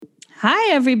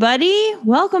Hi, everybody.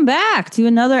 Welcome back to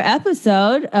another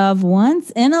episode of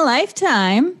Once in a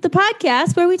Lifetime, the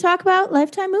podcast where we talk about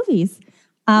Lifetime movies.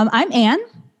 I'm Anne.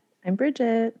 I'm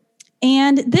Bridget.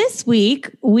 And this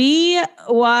week we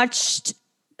watched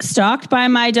Stalked by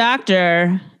My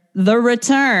Doctor, The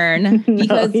Return,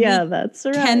 because that's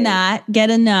right. Cannot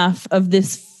get enough of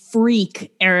this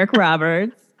freak, Eric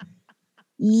Roberts.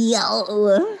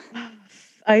 Yo.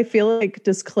 I feel like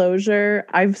disclosure,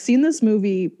 I've seen this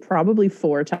movie probably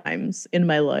 4 times in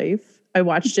my life. I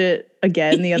watched it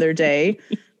again the other day.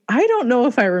 I don't know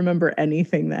if I remember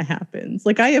anything that happens.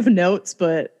 Like, I have notes,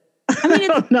 but I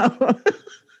don't know.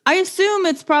 I assume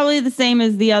it's probably the same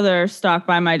as the other Stalked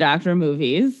by My Doctor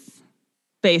movies.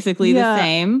 Basically the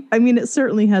same. I mean, it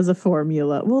certainly has a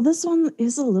formula. Well, this one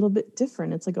is a little bit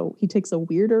different. It's like he takes a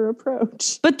weirder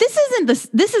approach. But this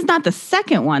is not the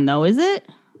second one, though, is it?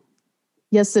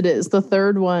 Yes, it is. The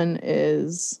third one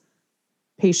is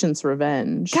Patient's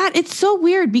Revenge. God, it's so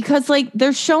weird because like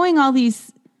they're showing all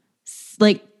these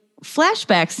like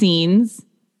flashback scenes,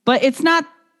 but it's not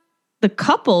the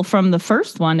couple from the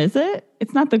first one, is it?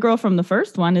 It's not the girl from the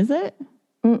first one, is it?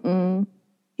 Mm-mm.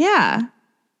 Yeah.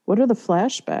 What are the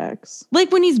flashbacks?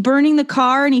 Like when he's burning the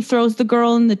car and he throws the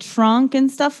girl in the trunk and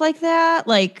stuff like that.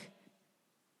 Like,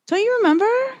 don't you remember?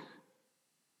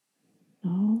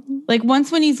 No. Like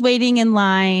once when he's waiting in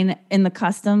line in the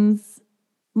customs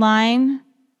line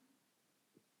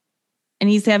and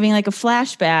he's having like a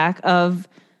flashback of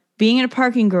being in a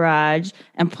parking garage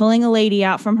and pulling a lady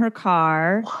out from her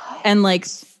car and like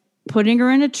putting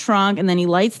her in a trunk, and then he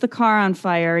lights the car on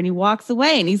fire and he walks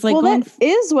away and he's like, well, that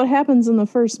is what happens in the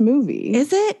first movie.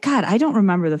 Is it? God, I don't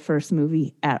remember the first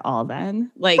movie at all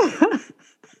then. Like,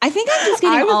 I think I'm just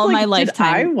getting all my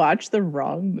lifetime. Did I watch the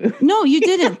wrong movie? No, you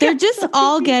didn't. They're just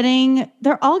all getting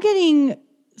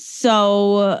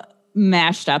so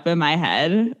mashed up in my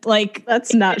head. Like,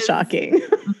 that's not shocking.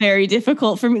 Very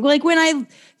difficult for me. Like when I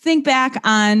think back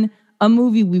on a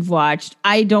movie we've watched,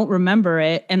 I don't remember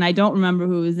it, and I don't remember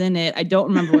who was in it. I don't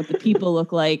remember what the people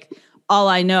look like. All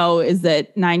I know is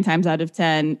that 9 times out of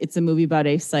 10, it's a movie about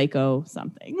a psycho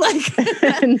something. Like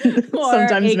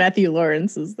sometimes Matthew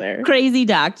Lawrence is there. Crazy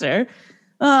doctor.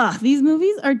 These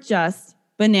movies are just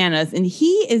bananas. And he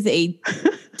is a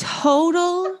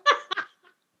total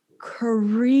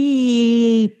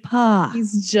creep.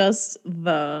 He's just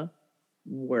the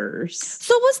worst.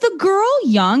 So was the girl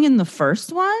young in the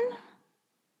first one?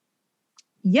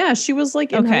 Yeah, she was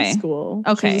like in high school.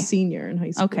 Okay. She was a senior in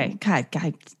high school. Okay. God,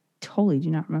 I totally do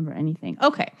not remember anything.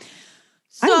 Okay.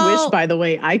 So, I wish, by the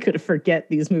way, I could forget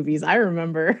these movies. I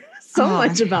remember so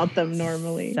much about them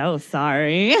normally. So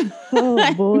sorry.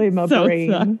 Oh boy, my brain.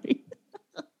 Sorry.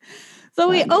 So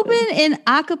we open in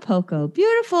Acapulco,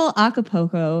 beautiful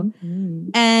Acapulco,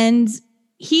 and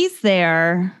he's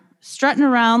there strutting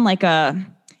around like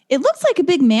it looks like a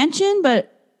big mansion,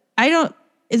 but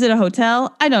is it a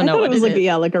hotel? I don't know what it is.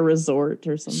 Like a resort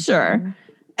or something. Sure.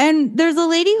 And there's a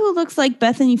lady who looks like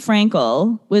Bethany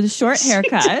Frankel with a short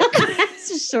haircut.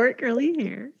 It's short curly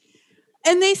hair.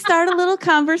 And they start a little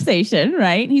conversation,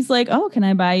 right? He's like, "Oh, can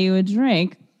I buy you a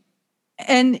drink?"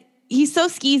 And he's so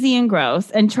skeezy and gross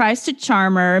and tries to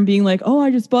charm her and being like, "Oh, I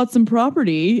just bought some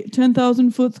property,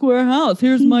 10,000 foot square house.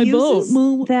 Here's my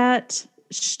boat." That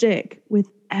shtick with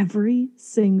every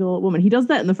single woman. He does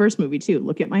that in the first movie too.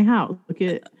 Look at my house. Look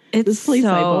at this place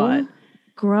I bought.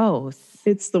 Gross.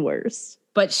 It's the worst.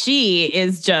 But she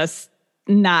is just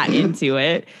not into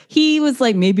it. He was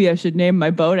like, "Maybe I should name my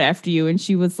boat after you." And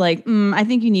she was like, "I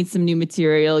think you need some new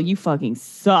material. You fucking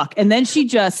suck." And then she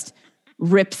just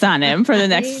rips on him for the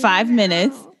next 5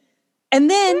 minutes. And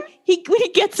then when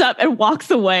he gets up and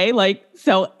walks away, like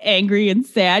so angry and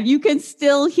sad, you can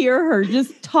still hear her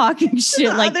just talking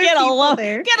shit. Like, get a load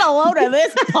of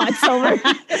this putz over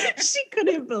here. She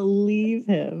couldn't believe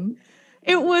him.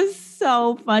 It was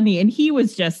so funny. And he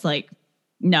was just like,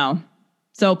 no,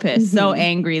 so pissed, so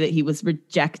angry that he was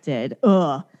rejected.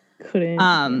 Ugh. Couldn't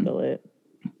handle it.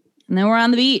 And then we're on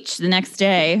the beach the next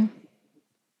day.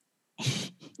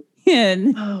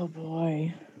 And oh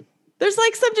boy. There's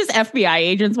like some just FBI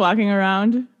agents walking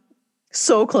around.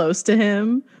 So close to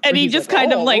him. And he just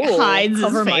kind of like hides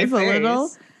his face a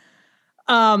little.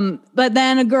 But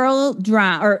then a girl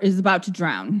is about to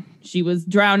drown. She was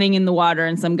drowning in the water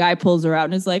and some guy pulls her out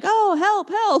and is like, "Oh, help,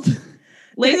 help."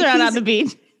 Lays her out on the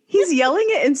beach. He's yelling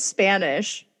it in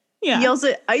Spanish. Yeah. He yells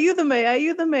it, "Ayúdame,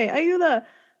 ayúdame, ayuda."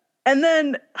 And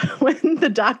then when the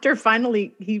doctor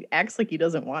he acts like he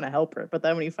doesn't want to help her. But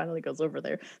then when he finally goes over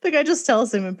there, the guy just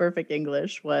tells him in perfect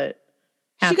English what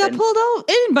happened. She got pulled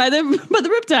in by the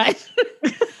riptide.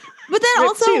 But then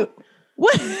also,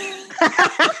 What?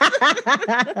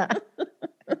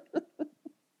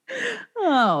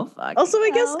 Oh, fuck. Also,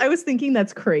 I guess I was thinking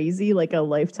that's crazy, like a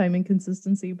lifetime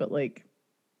inconsistency, but like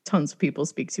tons of people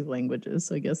speak two languages.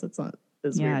 So I guess that's not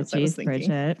as weird as I was thinking.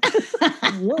 Bridget.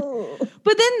 Whoa.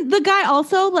 But then the guy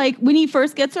also, like, when he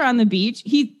first gets her on the beach,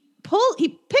 he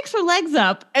picks her legs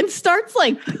up and starts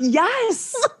like,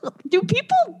 yes. Do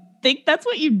people think that's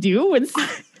what you do when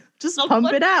just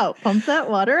pump it out, pump that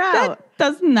water out? That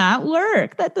does not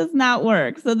work. That does not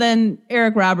work. So then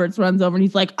Eric Roberts runs over and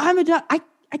he's like,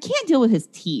 I can't deal with his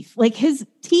teeth. Like, his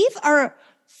teeth are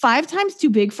 5 times too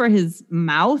big for his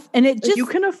mouth. And it just... You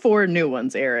can afford new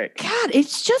ones, Eric. God,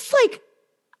 it's just like...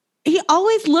 He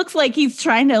always looks like he's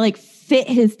trying to, like, fit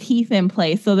his teeth in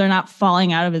place so they're not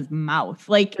falling out of his mouth.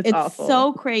 Like, it's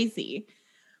so crazy.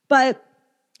 But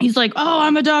he's like, oh,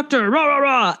 I'm a doctor. Rah, rah,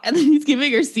 rah. And then he's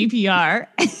giving her CPR.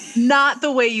 Not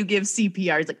the way you give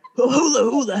CPR. It's like,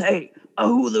 hula, hula, hey. A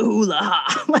hula, hula,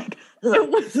 ha. Like... It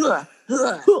was so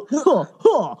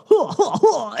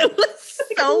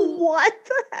what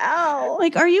the hell?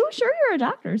 Like, are you sure you're a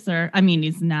doctor, sir? I mean,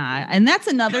 he's not. And that's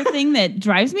another thing that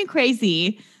drives me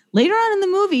crazy. Later on in the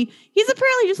movie, he's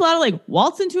apparently just allowed to like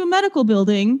waltz into a medical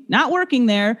building, not working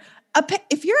there.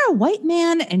 If you're a white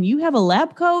man and you have a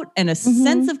lab coat and a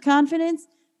sense of confidence,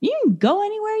 you can go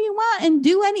anywhere you want and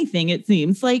do anything, it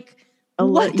seems. Like,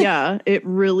 it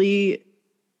really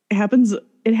happens.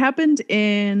 It happened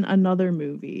in another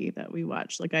movie that we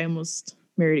watched. Like, I Almost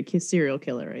Married a Serial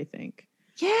Killer, I think.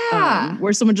 Yeah.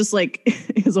 Where someone just like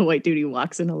is a white dude who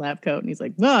walks in a lab coat and he's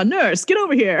like, "Oh, nurse, get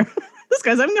over here. This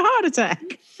guy's having a heart attack."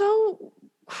 So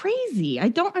crazy. I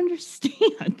don't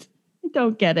understand. I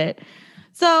don't get it.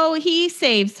 So he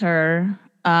saves her,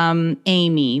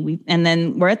 Amy. And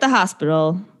then we're at the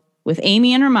hospital with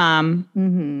Amy and her mom.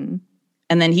 Mm-hmm.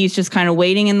 And then he's just kind of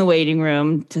waiting in the waiting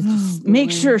room to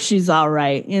make sure she's all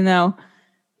right, you know?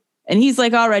 And he's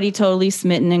like already totally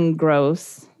smitten and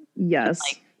gross. Yes.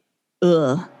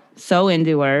 And like, so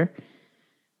into her.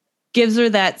 Gives her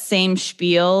that same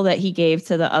spiel that he gave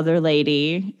to the other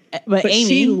lady. But Amy,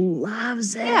 she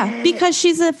loves it. Yeah, because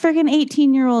she's a freaking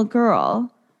 18-year-old girl.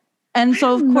 And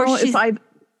so, of course,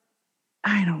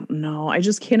 I don't know. I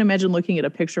just can't imagine looking at a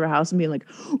picture of a house and being like,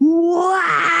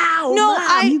 wow,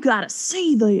 Mom, you gotta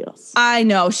see this. I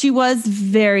know. She was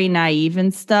very naive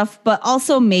and stuff, but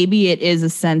also maybe it is a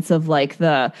sense of like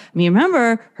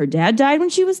remember, her dad died when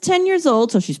she was 10 years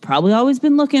old, so she's probably always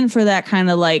been looking for that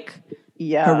kind of like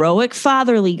heroic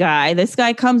fatherly guy. This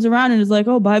guy comes around and is like,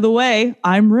 oh, by the way,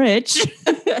 I'm rich.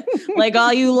 Like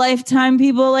all you Lifetime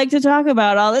people like to talk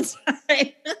about all the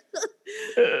time.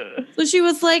 So she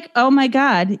was like, oh my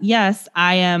God, yes,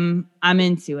 I'm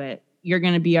into it. You're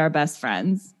going to be our best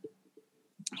friends.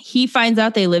 He finds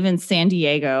out they live in San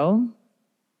Diego.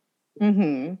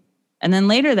 Mm-hmm. And then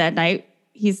later that night,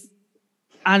 he's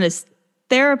on his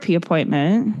therapy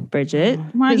appointment. Bridget,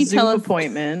 why don't you tell us?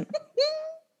 Appointment.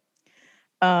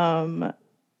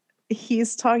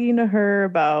 He's talking to her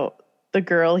about the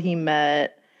girl he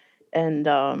met, and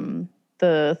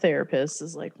the therapist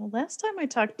is like, well, last time I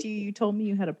talked to you, you told me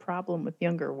you had a problem with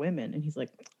younger women. And he's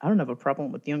like, I don't have a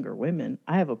problem with younger women.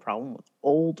 I have a problem with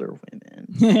older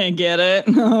women. Get it?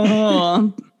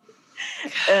 Oh.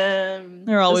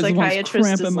 They're always the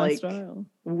psychiatrist is like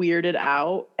weirded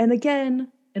out. And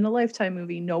again, in a Lifetime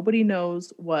movie, nobody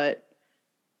knows what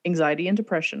anxiety and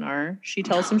depression are. She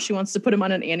tells him she wants to put him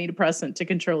on an antidepressant to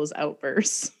control his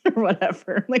outbursts or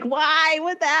whatever. Like, why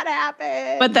would that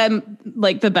happen? But then,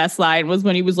 like, the best line was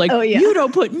when he was like, you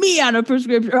don't put me on a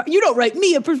prescription. You don't write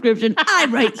me a prescription. I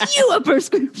write you a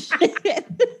prescription.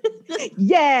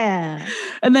 Yeah.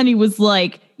 And then he was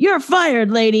like, you're fired,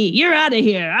 lady. You're out of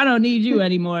here. I don't need you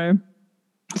anymore.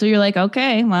 So you're like,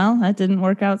 okay, well, that didn't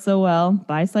work out so well.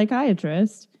 Bye,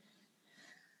 psychiatrist.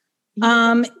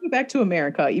 Go back to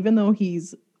America, even though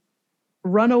he's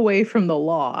run away from the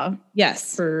law.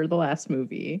 Yes, for the last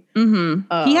movie.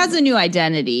 Mm-hmm. He has a new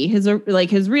identity. His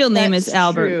real name is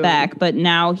Albert Beck, but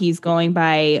now he's going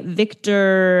by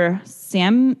Victor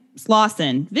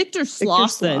Slauson. Victor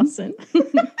Slauson.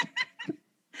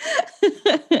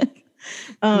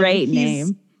 Great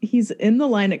name. He's in the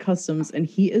line at customs, and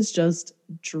he is just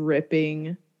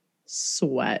dripping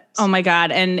sweat. Oh my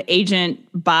God. And Agent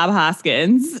Bob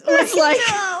Hoskins was like,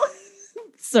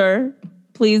 sir,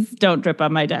 please don't drip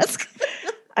on my desk.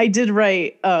 I did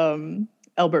write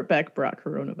Albert Beck brought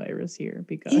coronavirus here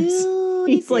because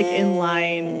he's like in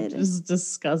line just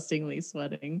disgustingly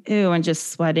sweating. Ew, and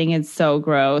just sweating is so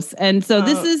gross. And so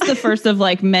this is the first of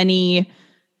like many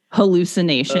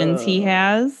hallucinations he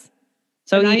has.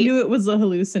 So I knew it was a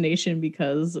hallucination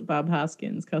because Bob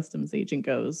Hoskins, customs agent,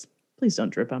 goes, Please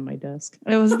don't drip on my desk.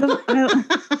 It was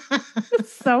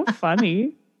it's so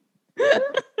funny.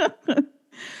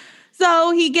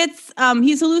 So he's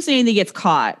hallucinating. He gets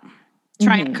caught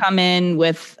trying to come in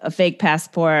with a fake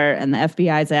passport, and the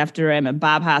FBI's after him. And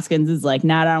Bob Hoskins is like,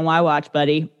 "Not on my watch,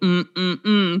 buddy."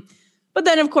 But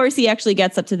then, of course, he actually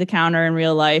gets up to the counter in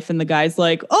real life, and the guy's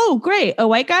like, "Oh, great, a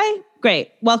white guy,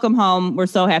 great, welcome home. We're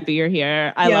so happy you're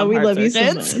here. We love you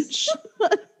so much."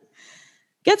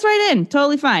 Gets right in,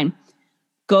 totally fine.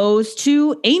 Goes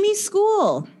to Amy's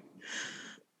school.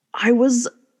 I was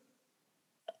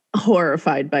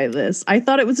horrified by this. I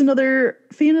thought it was another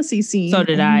fantasy scene. So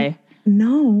did I.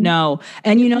 No.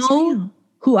 And you know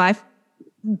who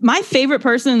my favorite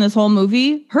person in this whole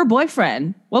movie, her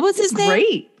boyfriend. What was his name?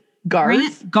 Great.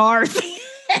 Garth.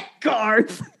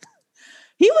 Garth.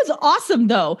 He was awesome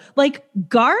though. Like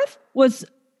Garth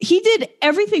he did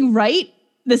everything right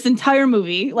this entire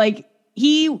movie. Like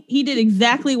he did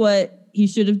exactly what he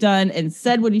should have done and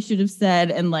said what he should have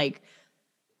said. And like,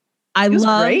 I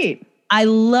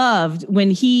loved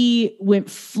when he went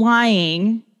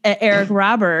flying at Eric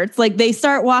Roberts. Like they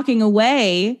start walking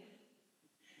away,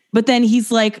 but then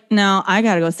he's like, "No, I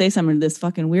got to go say something to this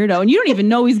fucking weirdo." And you don't even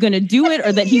know he's going to do it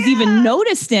or that he's even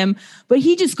noticed him, but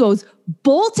he just goes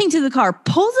bolting to the car,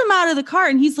 pulls him out of the car.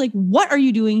 And he's like, "What are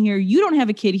you doing here? You don't have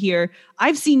a kid here.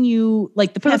 I've seen you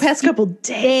like for the past couple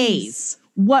days.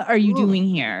 What are you doing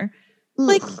here?"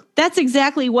 Like, that's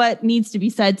exactly what needs to be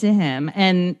said to him.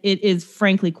 And it is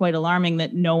frankly quite alarming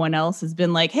that no one else has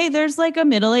been like, "Hey, there's like a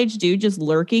middle-aged dude just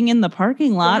lurking in the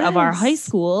parking lot of our high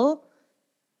school."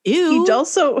 Ew.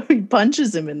 He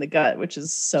punches him in the gut, which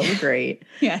is so great.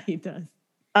 Yeah, he does.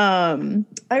 I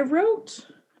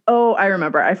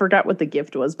remember. I forgot what the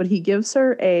gift was, but he gives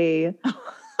her a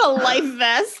life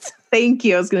vest. Thank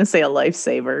you. I was going to say a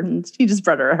lifesaver. He just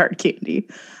brought her a hard candy.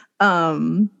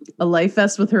 A life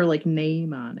vest with her like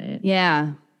name on it.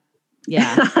 Yeah.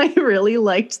 I really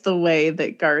liked the way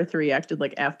that Garth reacted.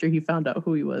 Like after he found out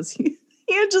who he was, he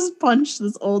had just punched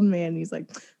this old man. He's like,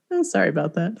 "Oh, sorry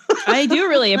about that." I do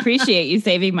really appreciate you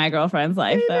saving my girlfriend's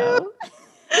life, though.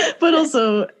 But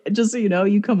also, just so you know,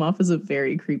 you come off as a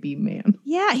very creepy man.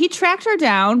 Yeah, he tracked her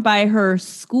down by her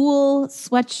school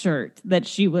sweatshirt that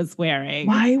she was wearing.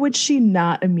 Why would she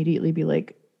not immediately be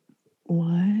like,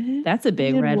 "What?" That's a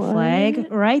big red flag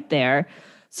right there.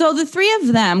 So the three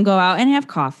of them go out and have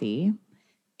coffee,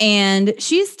 and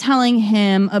she's telling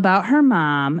him about her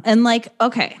mom. And like,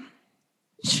 okay,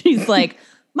 she's like,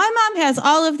 "My mom has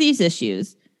all of these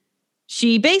issues.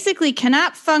 She basically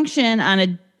cannot function on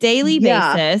a daily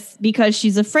basis because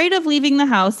she's afraid of leaving the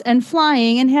house and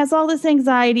flying and has all this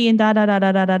anxiety and da da da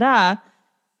da da da da.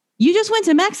 You just went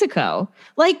to Mexico.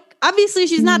 Like, obviously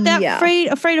she's not that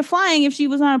afraid of flying if she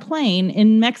was on a plane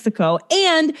in Mexico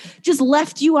and just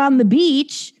left you on the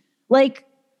beach. Like,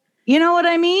 you know what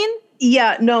I mean?"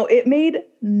 Yeah, no, it made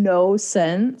no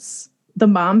sense. The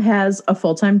mom has a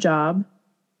full-time job.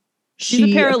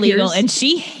 She's a paralegal and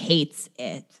she hates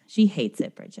it. She hates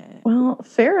it, Bridget. Well,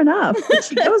 fair enough. But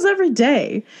she goes every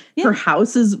day. Yeah. Her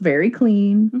house is very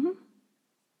clean. Mm-hmm.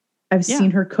 I've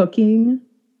seen her cooking.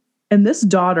 And this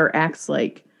daughter acts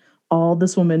like all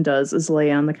this woman does is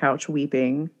lay on the couch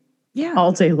weeping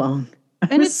all day long.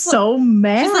 I was so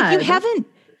mad. She's like,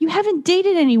 you haven't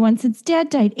dated anyone since Dad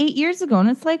died 8 years ago. And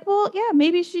it's like, well, yeah,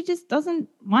 maybe she just doesn't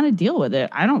want to deal with it.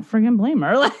 I don't friggin' blame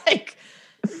her. Like,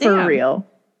 for real.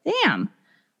 Damn.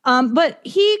 But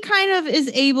he kind of is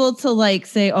able to like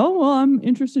say, "Oh, well, I'm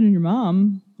interested in your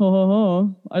mom.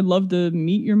 Oh, I'd love to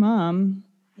meet your mom."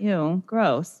 Ew,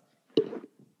 gross.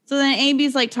 So then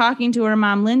Amy's like talking to her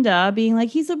mom, Linda, being like,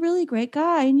 "He's a really great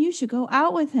guy and you should go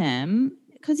out with him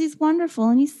because he's wonderful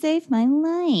and he saved my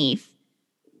life."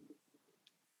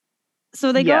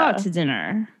 So they go out to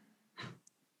dinner.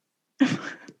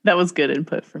 That was good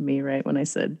input from me, right? When I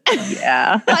said,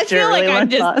 yeah. I feel like I'm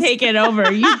just taking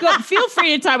over. You feel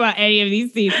free to talk about any of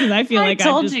these scenes because I feel like I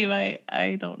told you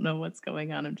I don't know what's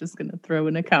going on. I'm just going to throw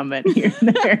in a comment here and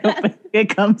there. But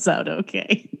it comes out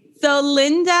okay. So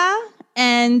Linda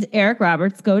and Eric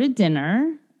Roberts go to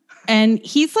dinner and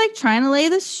he's like trying to lay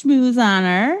the schmooze on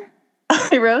her.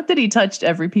 I wrote that he touched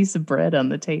every piece of bread on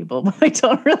the table, but I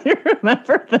don't really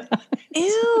remember that.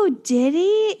 Ew, did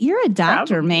he? You're a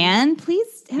doctor, Probably. Man.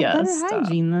 Please have better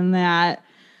hygiene than that.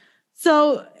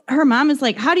 So her mom is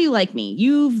like, "How do you like me?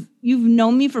 You've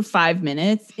known me for 5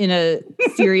 minutes in a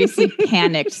seriously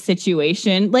panicked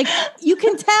situation. Like, you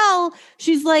can tell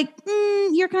she's like,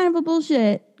 you're kind of a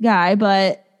bullshit guy,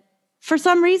 but for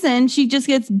some reason she just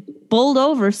gets bowled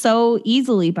over so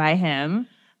easily by him."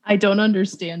 I don't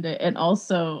understand it. And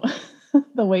also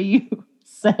the way you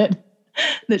said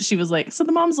that she was like, so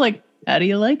the mom's like, how do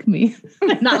you like me?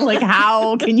 Not like,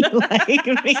 how can you like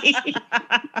me?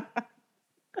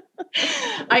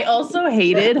 I also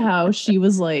hated how she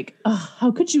was like, oh,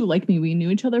 how could you like me? We knew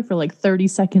each other for like 30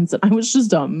 seconds and I was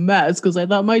just a mess because I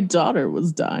thought my daughter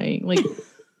was dying. Like,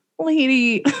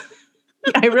 lady,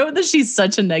 I wrote that she's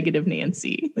such a negative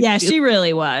Nancy. Like, yeah, she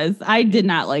really was. I did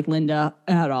not like Linda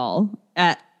at all.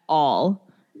 At all.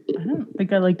 I don't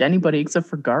think I liked anybody except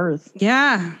for Garth.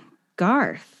 Yeah,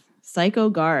 Garth. Psycho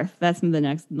Garth. That's the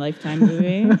next Lifetime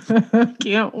movie.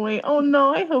 Can't wait. Oh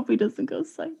no, I hope he doesn't go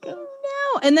psycho.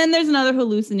 No. And then there's another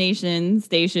hallucination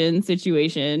station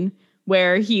situation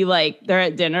where he like they're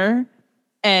at dinner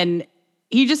and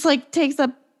he just like takes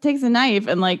a knife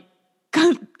and like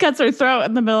cuts her throat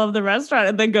in the middle of the restaurant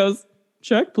and then goes,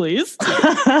 check, please.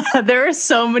 There are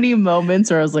so many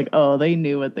moments where I was like, oh, they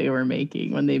knew what they were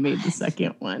making when they made the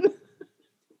second one.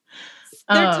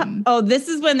 This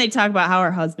is when they talk about how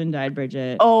her husband died,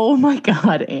 Bridget. Oh my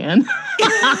God, Anne.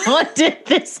 How did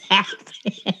this happen?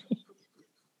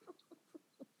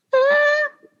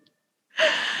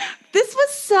 This was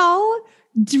so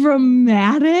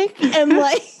dramatic and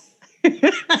like,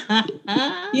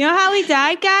 you know how he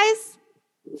died, guys?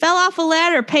 Fell off a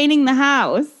ladder painting the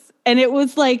house. And it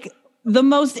was like the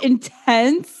most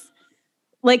intense,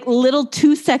 like little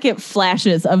 2-second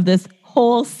flashes of this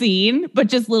whole scene, but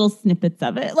just little snippets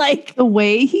of it. Like the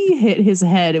way he hit his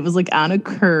head, it was like on a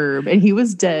curb and he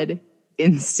was dead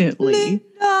instantly.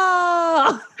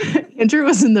 No. Andrew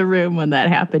was in the room when that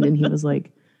happened and he was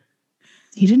like,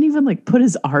 he didn't even like put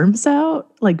his arms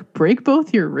out, like break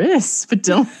both your wrists, but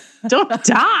don't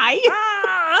die.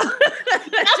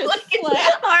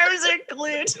 Arms are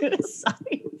glued to his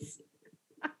sides.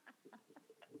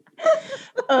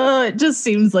 It just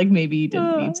seems like maybe he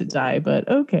didn't need to die, but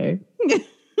okay.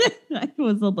 That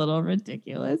was a little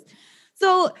ridiculous.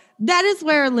 So that is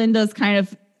where Linda's kind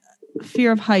of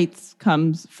fear of heights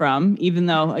comes from, even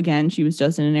though, again, she was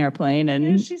just in an airplane and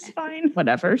yeah, she's fine.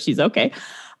 Whatever, she's okay.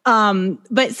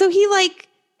 But so he like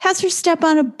has her step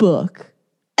on a book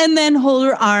and then hold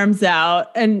her arms out.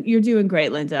 And you're doing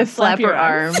great, Linda. Flap your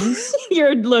arms.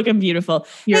 You're looking beautiful.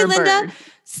 You're hey, Linda,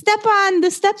 step on the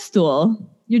step stool.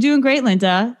 You're doing great,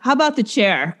 Linda. How about the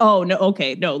chair? Oh, no.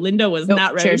 Okay. No, Linda was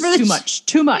not ready for the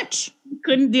Too much.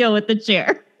 Couldn't deal with the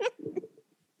chair.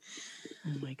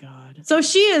 Oh my God. So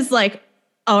she is like,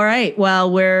 all right, well,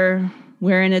 we're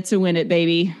in it to win it,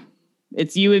 baby.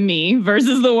 It's you and me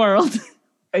versus the world.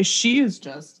 She is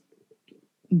just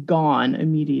gone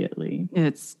immediately.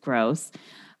 It's gross.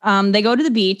 They go to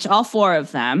the beach, all four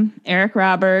of them. Eric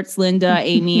Roberts, Linda,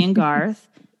 Amy, and Garth.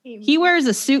 He wears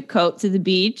a suit coat to the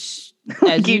beach.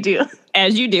 As you do.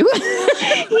 As you do.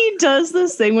 He does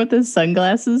this thing with his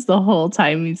sunglasses the whole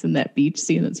time he's in that beach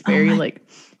scene. It's very like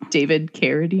David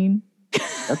Carradine.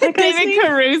 David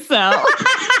Caruso.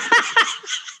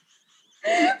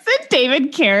 Is it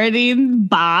David Carradine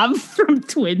Bob from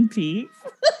Twin Peaks?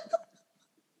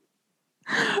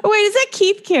 Wait, is that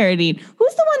Keith Carradine?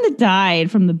 Who's the one that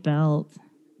died from the belt?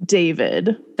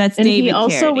 David. That's and David. He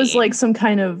also Carradine. was like some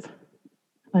kind of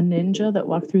a ninja that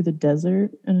walked through the desert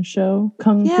in a show.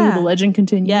 Kung Fu, The Legend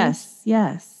Continues.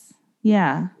 Yes.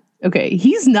 Yeah. Okay,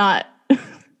 he's not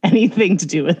anything to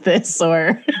do with this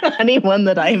or anyone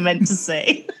that I meant to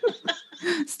say.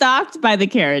 Stalked by the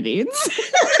Carradines.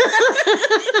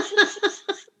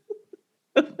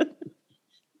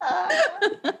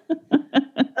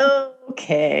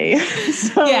 Okay.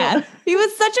 So, yeah, he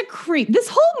was such a creep. This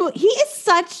whole movie, he is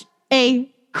such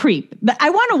a creep. I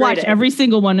want to watch every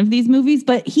single one of these movies,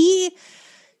 but he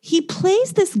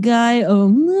plays this guy a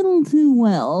little too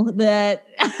well that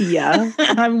yeah.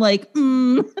 I'm like,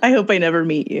 I hope I never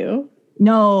meet you.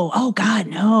 No. Oh God,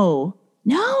 no.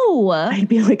 I'd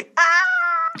be like,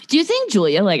 Do you think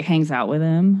Julia like hangs out with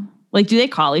him? Like, do they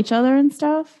call each other and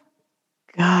stuff?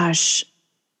 Gosh,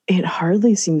 it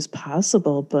hardly seems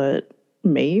possible, but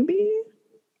maybe.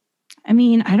 I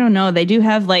mean, I don't know. They do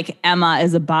have like Emma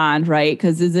as a bond, right?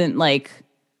 Because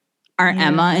aren't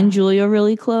Emma and Julia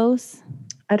really close?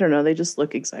 I don't know. They just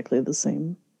look exactly the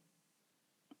same.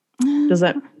 Does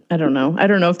that? I don't know. I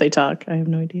don't know if they talk. I have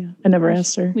no idea. I never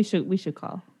asked her. We should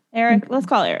call Eric. Let's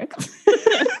call Eric.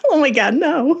 Oh my God,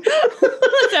 no.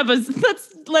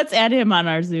 let's add him on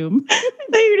our Zoom. I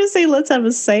thought you were going to say let's have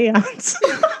a seance.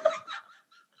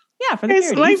 Yeah, for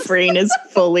the my brain is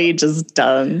fully just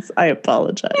done. I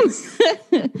apologize.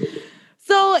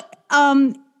 So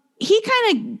he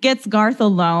kind of gets Garth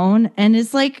alone and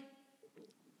is like,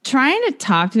 trying to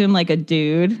talk to him like a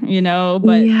dude, you know,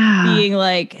 but Yeah. being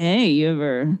like, hey, you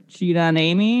ever cheat on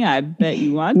Amy? I bet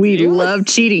you want We to. love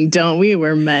cheating, don't we?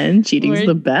 We're men. Cheating's We're-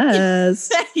 the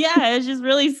best. Yeah, it's just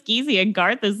really skeezy. And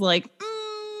Garth is like,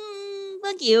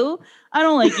 fuck you. I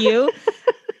don't like you.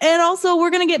 And also,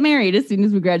 we're going to get married as soon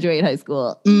as we graduate high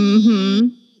school. Mm-hmm.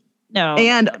 No.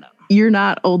 And no. you're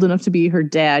not old enough to be her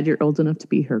dad. You're old enough to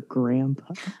be her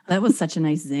grandpa. That was such a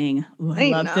nice zing. Ooh, I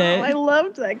loved it. I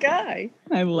loved that guy.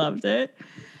 I loved it.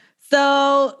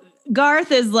 So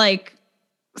Garth is like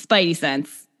Spidey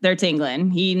sense. They're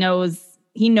tingling. He knows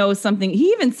something.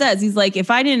 He even says, he's like, if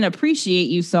I didn't appreciate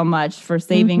you so much for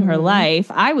saving her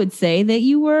life, I would say that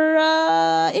you were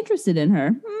interested in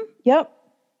her. Yep.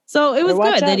 So it was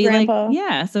Watch good out, that he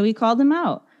Grandpa. so he called him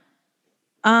out.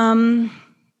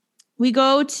 We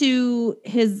go to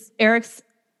Eric's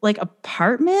like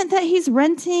apartment that he's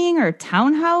renting or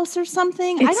townhouse or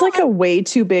something. It's like a way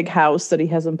too big house that he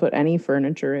hasn't put any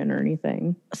furniture in or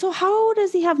anything. So how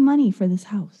does he have money for this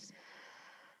house?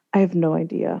 I have no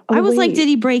idea. Oh, I was like, did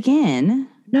he break in?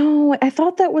 No, I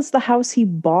thought that was the house he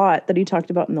bought that he talked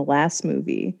about in the last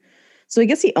movie. So I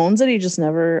guess he owns it. He just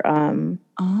never.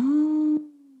 Oh,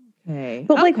 okay.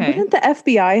 But like, wouldn't the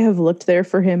FBI have looked there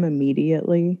for him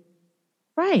immediately?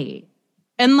 Right.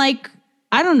 And like,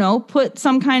 I don't know, put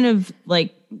some kind of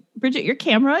like, Bridget, your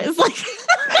camera is like.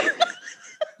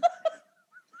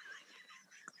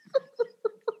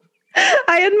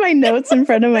 I had my notes in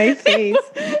front of my face.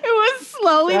 It was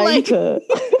slowly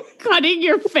cutting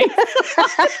your face.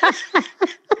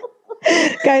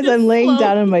 Guys, I'm laying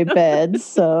down on my bed,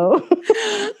 so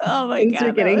oh my things God,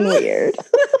 are getting weird.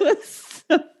 That's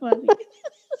so funny.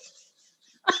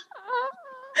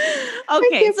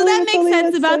 Okay, so that makes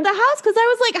sense about the house because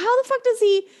I was like, how the fuck does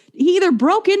he either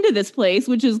broke into this place,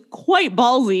 which is quite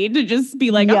ballsy to just be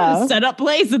like, I'm gonna set up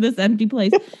place in this empty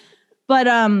place. But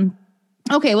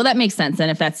okay, well that makes sense then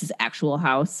if that's his actual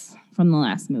house from the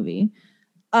last movie.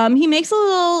 He makes a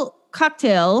little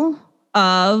cocktail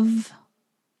of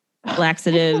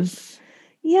laxatives.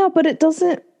 Yeah, but it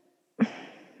doesn't.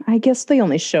 I guess they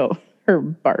only show her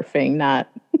barfing, not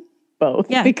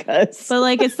both. Yeah, because but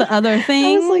like it's the other thing.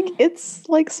 I was like, it's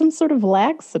like some sort of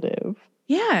laxative.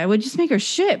 Yeah, it would just make her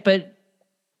shit. But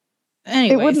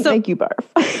anyway, it wouldn't make you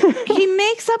barf. He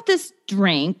makes up this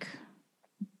drink,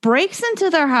 breaks into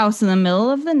their house in the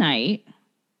middle of the night.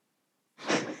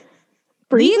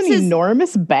 Brings an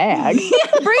enormous bag.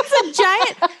 Brings a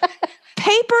giant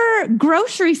paper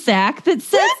grocery sack that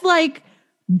says like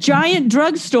giant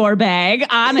drugstore bag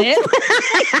on it.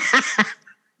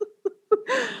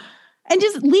 And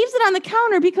just leaves it on the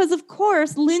counter because, of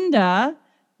course, Linda,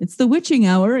 it's the witching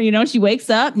hour. You know, she wakes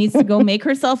up, needs to go make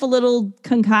herself a little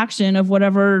concoction of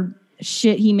whatever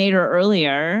shit he made her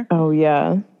earlier. Oh,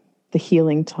 yeah. The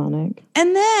healing tonic.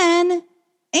 And then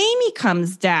Amy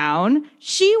comes down.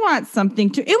 She wants something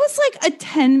to... It was like a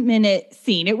 10-minute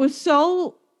scene. It was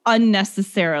so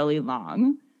unnecessarily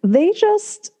long. They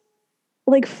just...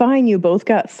 Like, fine, you both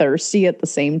got thirsty at the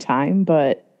same time,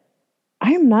 but...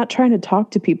 I am not trying to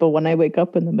talk to people when I wake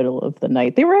up in the middle of the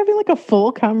night. They were having like a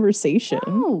full conversation.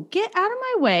 No, get out of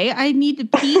my way. I need to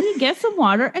pee, get some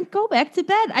water, and go back to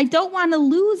bed. I don't want to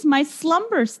lose my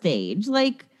slumber stage.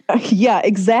 Like, yeah,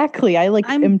 exactly.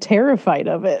 I'm am terrified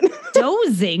of it.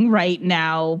 Dozing right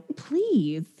now,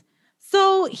 please.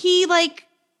 So he's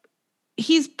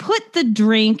put the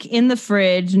drink in the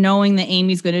fridge, knowing that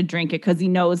Amy's going to drink it because he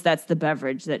knows that's the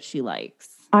beverage that she likes.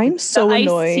 I'm so the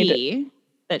annoyed. Iced tea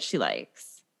that she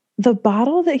likes. The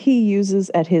bottle that he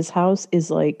uses at his house is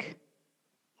like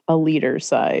a liter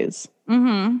size.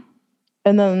 Mm-hmm.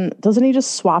 And then doesn't he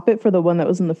just swap it for the one that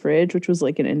was in the fridge, which was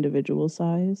like an individual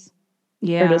size?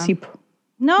 Yeah. Or does he?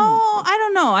 No, I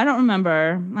don't know. I don't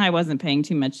remember. I wasn't paying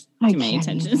too many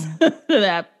attention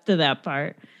to that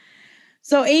part.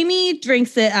 So Amy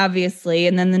drinks it, obviously,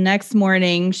 and then the next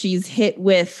morning she's hit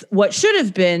with what should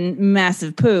have been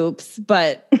massive poops,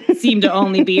 but seemed to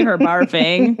only be her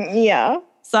barfing. Yeah.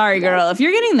 Sorry, girl. If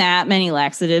you're getting that many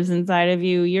laxatives inside of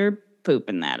you, you're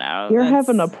pooping that out. You're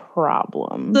having a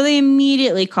problem. So they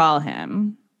immediately call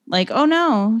him. Like, oh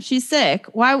no, she's sick.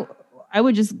 Why? I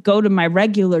would just go to my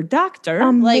regular doctor.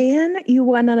 A man you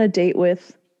went on a date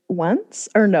with once?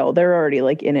 Or no, they're already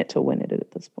like in it to win it at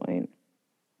this point.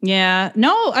 Yeah.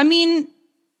 No, I mean,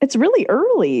 it's really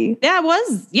early. That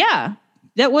was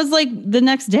like the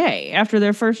next day after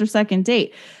their first or second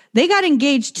date. They got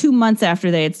engaged 2 months after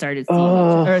they had started seeing each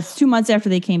other, or 2 months after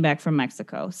they came back from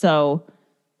Mexico. So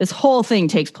this whole thing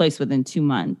takes place within 2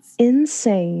 months.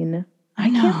 Insane. I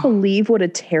can't believe what a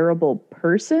terrible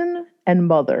person and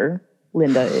mother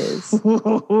Linda is.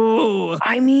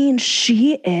 I mean,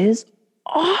 she is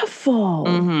awful.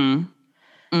 Mm-hmm.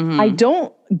 Mm-hmm. I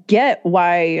don't get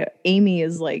why Amy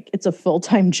is like, it's a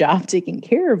full-time job taking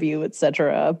care of you,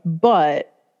 etc.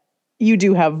 But you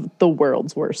do have the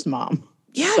world's worst mom.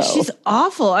 Yeah, so. She's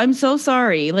awful. I'm so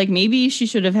sorry. Like, maybe she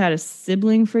should have had a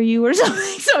sibling for you or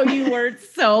something. So you weren't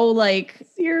so like,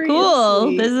 Seriously.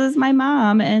 cool. This is my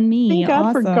mom and me. Thank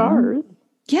God for Garth.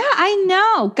 Yeah, I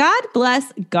know. God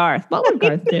bless Garth. What would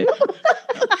Garth do?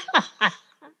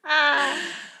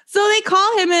 So they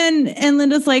call him in, and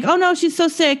Linda's like, oh no, she's so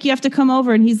sick. You have to come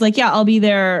over. And he's like, yeah, I'll be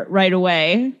there right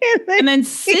away. And then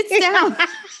sits down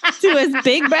to his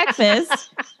big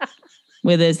breakfast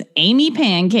with his Amy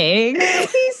pancake.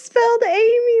 He spelled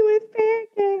Amy with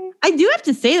pancake. I do have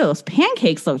to say, those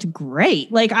pancakes looked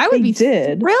great. Like, I would be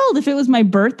thrilled if it was my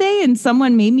birthday and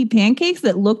someone made me pancakes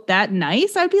that looked that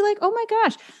nice. I'd be like, oh my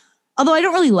gosh. Although I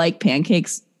don't really like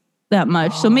pancakes that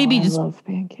much. So maybe just love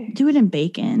pancakes. Do it in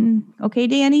bacon. Okay,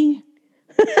 Danny?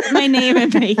 My name in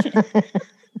bacon.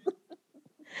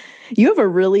 You have a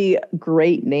really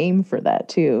great name for that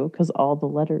too, because all the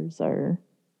letters are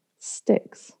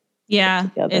sticks. Yeah,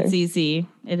 it's easy.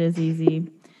 It is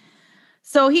easy.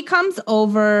 So he comes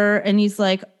over and he's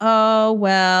like, oh,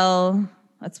 well,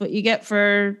 that's what you get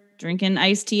for drinking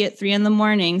iced tea at 3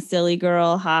 a.m, silly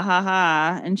girl. Ha, ha,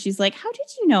 ha. And she's like, how did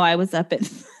you know I was up at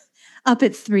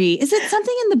 3? Is it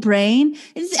something in the brain?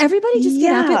 Does everybody just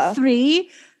get up at 3?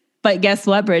 But guess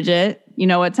what, Bridget? You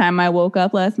know what time I woke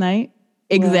up last night?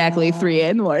 Exactly 3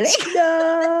 a.m. No.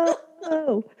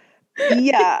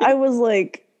 Yeah, I was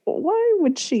like, why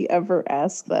would she ever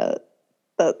ask that?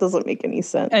 That doesn't make any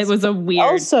sense. It was a weird.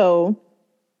 Also,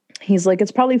 he's like,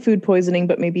 it's probably food poisoning,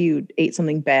 but maybe you ate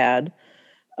something bad.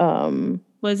 Wasn't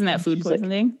that food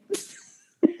poisoning?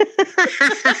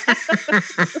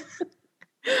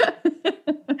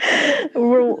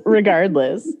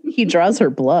 Regardless, he draws her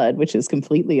blood, which is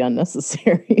completely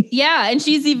unnecessary. Yeah, and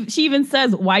she even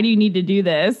says, "Why do you need to do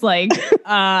this?" Like,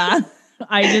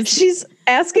 she's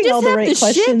asking all the right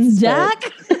questions,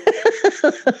 Doc.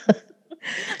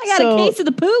 I got a case of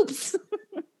the poops.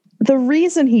 The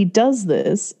reason he does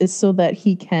this is so that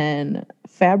he can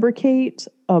fabricate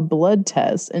a blood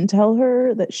test and tell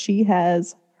her that she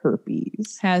has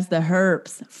herpes. Has the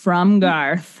herpes from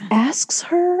Garth. Asks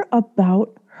her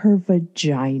about her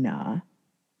vagina.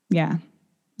 Yeah.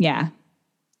 Yeah.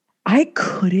 I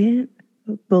couldn't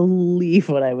believe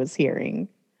what I was hearing.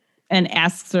 And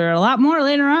asks her a lot more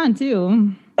later on,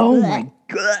 too. Oh, my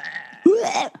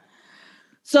God.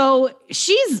 So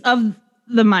she's of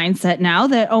the mindset now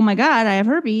that, oh, my God, I have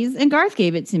herpes, and Garth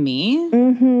gave it to me.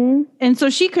 Mm-hmm. And so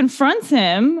she confronts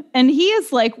him, and he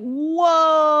is like,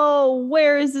 whoa,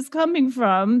 where is this coming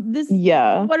from?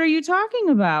 What are you talking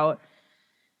about?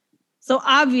 So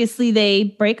obviously they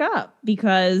break up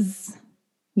because...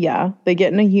 Yeah, they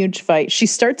get in a huge fight. She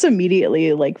starts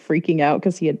immediately like freaking out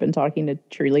because he had been talking to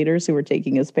cheerleaders who were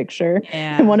taking his picture.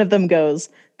 Yeah. And one of them goes,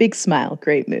 big smile,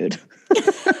 great mood.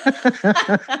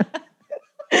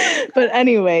 But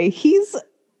anyway, he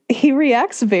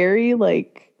reacts very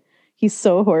like, he's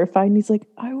so horrified. And he's like,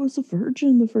 I was a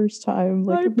virgin the first time.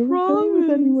 Like, I've never been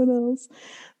with anyone else.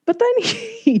 But then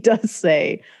he does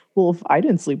say, well, if I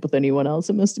didn't sleep with anyone else,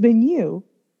 it must have been you.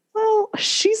 Well,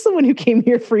 she's the one who came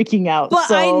here freaking out. But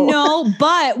so. I know,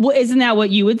 but isn't that what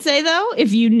you would say though?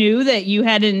 If you knew that you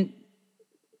hadn't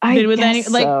been with any,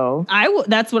 like, so.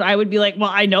 That's what I would be like. Well,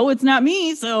 I know it's not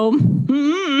me, so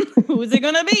who is it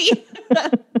gonna be?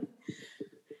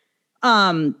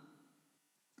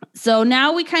 So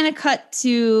now we kind of cut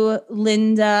to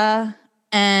Linda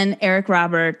and Eric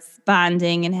Roberts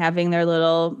bonding and having their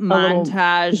little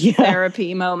montage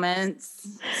therapy moments.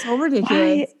 So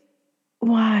ridiculous.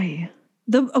 Why?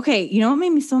 Okay, you know what made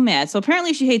me so mad? So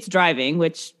apparently she hates driving,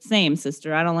 which same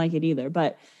sister. I don't like it either.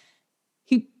 But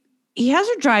he has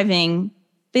her driving.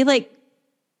 They like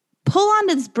pull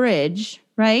onto this bridge,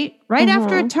 right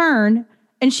after a turn,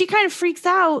 and she kind of freaks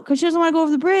out because she doesn't want to go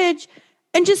over the bridge,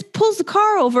 and just pulls the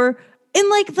car over in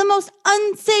like the most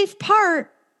unsafe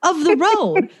part of the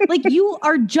road. Like, you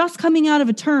are just coming out of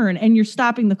a turn and you're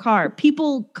stopping the car.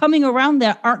 People coming around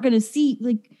that aren't going to see.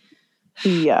 Like,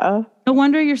 yeah. No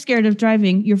wonder you're scared of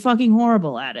driving. You're fucking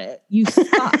horrible at it. You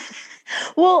suck.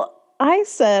 Well, I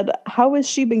said, how has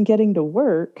she been getting to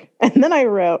work? And then I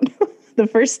wrote, the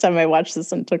first time I watched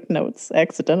this and took notes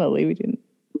accidentally,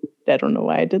 I don't know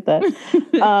why I did that.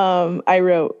 I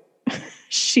wrote,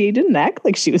 she didn't act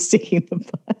like she was taking the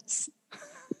bus.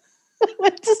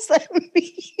 What does that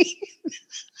mean?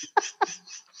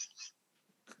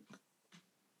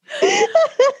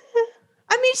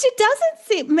 I mean, she doesn't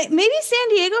see. Maybe San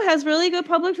Diego has really good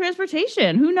public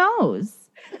transportation. Who knows?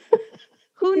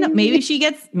 Who knows? Maybe she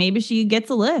gets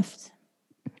a lift.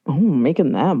 Oh,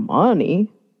 making that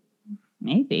money.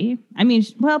 Maybe. I mean,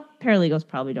 well, paralegals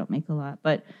probably don't make a lot,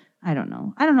 but I don't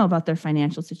know. I don't know about their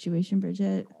financial situation,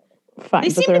 Bridget. Fine, They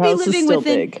but seem their to be house is living still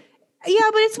within. big. Yeah,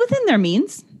 but it's within their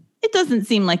means. It doesn't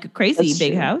seem like a crazy That's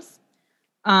big true. house.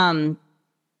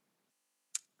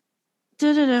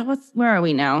 Where are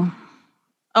we now?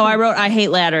 Oh, I wrote I hate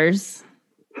ladders.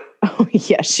 Oh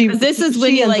yeah, This is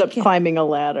when she he ends like up climbing a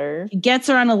ladder. he gets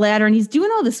her on a ladder and he's doing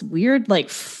all this weird like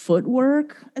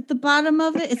footwork at the bottom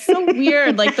of it. It's so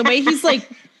weird, like the way he's like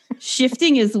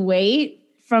shifting his weight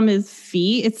from his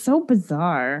feet. It's so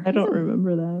bizarre. I don't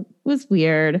remember that. It was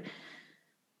weird.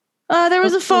 There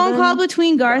was a phone call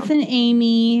between Garth and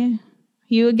Amy.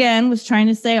 Hugh again was trying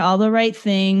to say all the right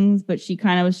things, but she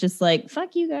kind of was just like,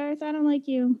 fuck you, Garth. I don't like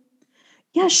you.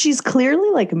 Yeah, she's clearly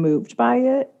like moved by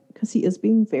it because he is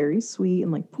being very sweet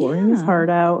and like pouring his heart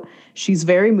out. She's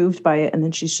very moved by it. And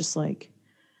then she's just like,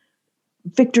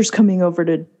 Victor's coming over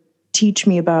to teach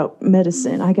me about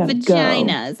medicine. I gotta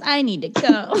Vaginas. I need to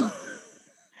go.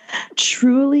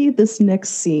 Truly, this next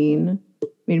scene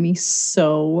made me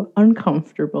so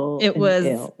uncomfortable. It was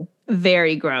ill.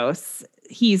 Very gross.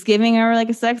 He's giving her like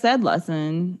a sex ed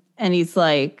lesson. And he's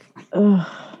like, Ugh.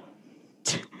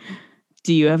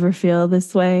 do you ever feel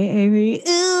this way, Amy?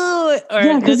 Ew.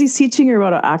 Yeah, because he's teaching her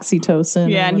about oxytocin.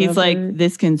 Yeah, and he's like,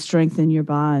 this can strengthen your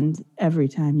bond every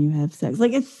time you have sex.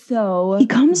 Like, it's so... He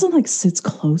comes and like sits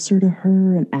closer to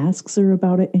her and asks her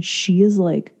about it. And she is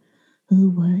like, oh,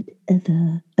 what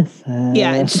the fuck?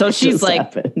 Yeah, and so she's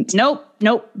like, happened? nope,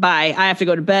 bye. I have to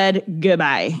go to bed.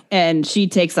 Goodbye. And she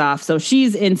takes off. So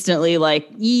she's instantly like,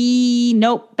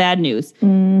 nope, bad news.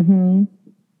 Mm-hmm.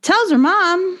 Tells her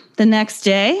mom the next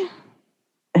day,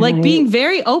 like being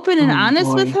very open and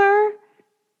honest with her.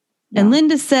 Yeah. And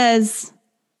Linda says,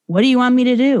 what do you want me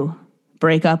to do?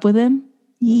 Break up with him?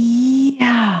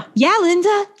 Yeah. Yeah,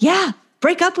 Linda. Yeah.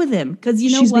 Break up with him. Because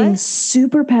you know she's what? She's being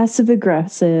super passive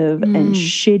aggressive and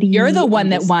shitty. You're the one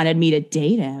that wanted me to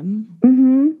date him.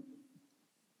 Mm-hmm.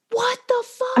 What the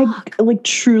fuck? Like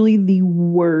truly the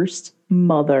worst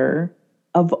mother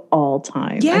of all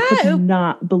time. Yeah. I could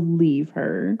not believe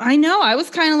her. I know. I was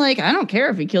kind of like, I don't care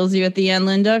if he kills you at the end,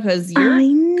 Linda, because you're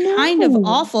kind of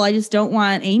awful. I just don't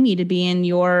want Amy to be in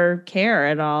your care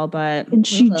at all. And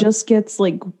she just gets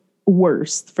like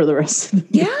worse for the rest of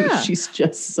the movie. Yeah. She's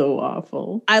just so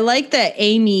awful. I like that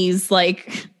Amy's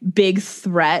like big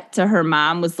threat to her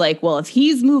mom was like, well, if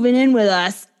he's moving in with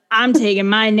us, I'm taking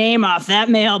my name off that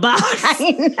mailbox.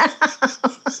 I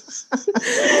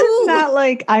know. Not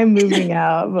like I'm moving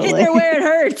out, but like where it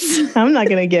hurts. I'm not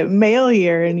gonna get mail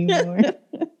here anymore.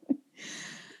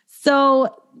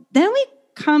 So then we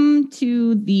come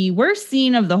to the worst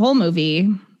scene of the whole movie.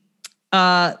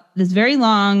 This very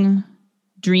long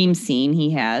dream scene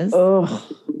he has. Ugh.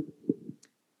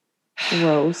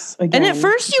 Gross. Again. And at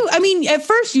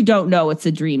first you don't know it's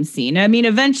a dream scene. I mean,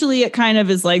 eventually it kind of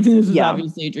is like, this is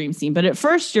obviously a dream scene. But at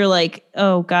first you're like,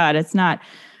 oh God, it's not.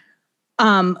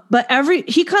 But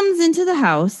he comes into the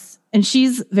house and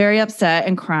she's very upset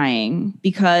and crying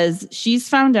because she's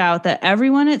found out that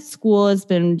everyone at school has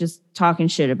been just talking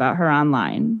shit about her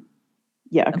online.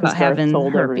 Yeah, because Garth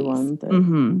told everyone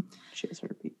that she has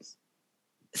herpes.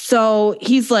 So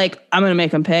he's like, I'm going to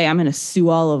make them pay. I'm going to sue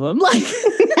all of them. Like,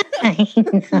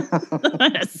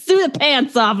 sue the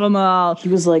pants off them all. He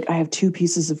was like, I have two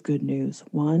pieces of good news.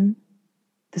 One,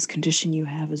 this condition you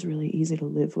have is really easy to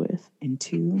live with. And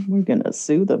two, we're going to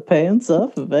sue the pants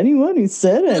off of anyone who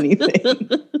said anything.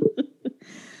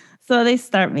 So they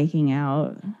start making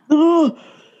out.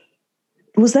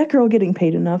 Was that girl getting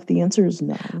paid enough? The answer is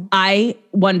no. I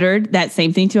wondered that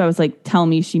same thing too. I was like, tell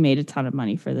me she made a ton of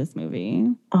money for this movie.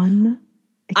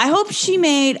 I hope she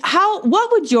made,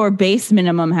 what would your base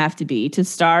minimum have to be to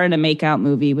star in a makeout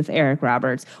movie with Eric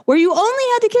Roberts, where you only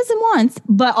had to kiss him once,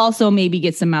 but also maybe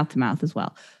get some mouth to mouth as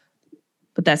well?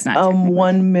 But that's not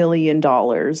 $1 million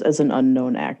as an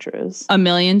unknown actress. $1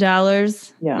 million?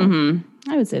 Yeah. Mm-hmm.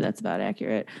 I would say that's about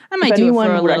accurate. I might if do anyone it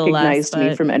for a little less. recognized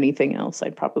me from anything else,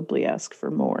 I'd probably ask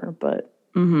for more, but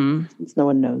since no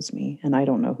one knows me and I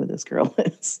don't know who this girl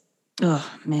is.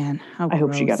 Oh man, I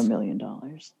hope she got $1 million.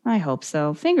 I hope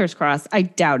so. Fingers crossed. I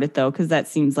doubt it though, because that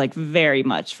seems like very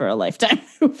much for a Lifetime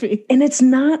movie. And it's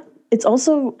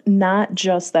also not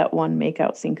just that one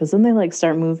makeout scene, because then they like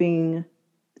start moving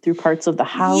through parts of the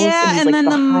house, and he's like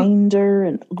behind her,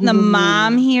 and the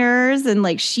mom hears, and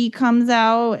like she comes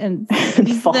out and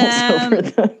falls over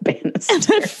the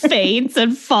banister, and faints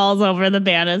and falls over the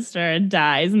banister and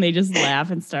dies, and they just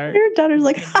laugh and start. Her daughter's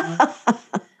like,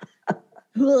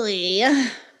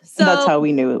 so that's how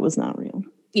we knew it was not real.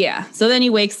 Yeah. So then he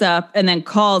wakes up and then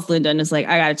calls Linda and is like,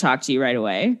 I got to talk to you right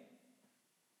away.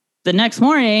 The next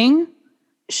morning,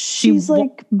 she's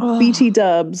like, BT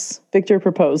dubs. Victor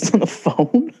proposed on the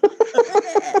phone.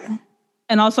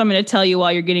 And also, I'm going to tell you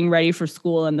while you're getting ready for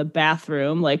school in the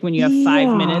bathroom, like when you have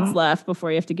 5 minutes left before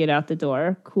you have to get out the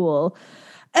door. Cool.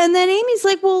 And then Amy's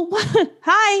like, well,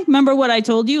 hi. Remember what I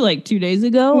told you like 2 days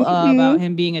ago about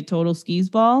him being a total skis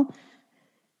ball?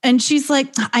 And she's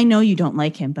like, I know you don't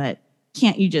like him, but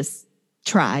can't you just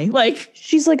try? Like,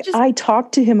 she's like, I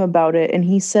talked to him about it and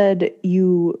he said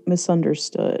you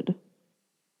misunderstood.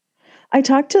 I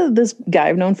talked to this guy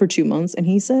I've known for 2 months and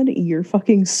he said, you're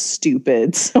fucking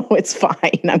stupid. So it's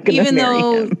fine. I'm going to marry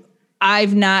him.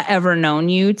 I've not ever known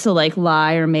you to like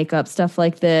lie or make up stuff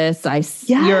like this.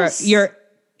 You're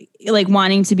like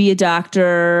wanting to be a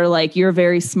doctor. Like you're a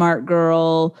very smart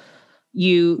girl.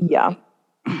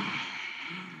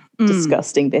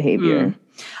 Disgusting behavior.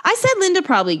 I said Linda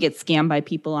probably gets scammed by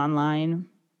people online.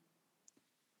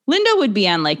 Linda would be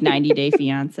on like 90 Day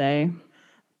Fiance.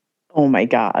 Oh my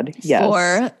God. Yes.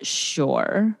 For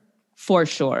sure.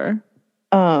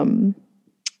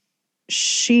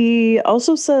 She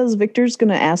also says Victor's going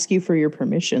to ask you for your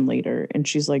permission later. And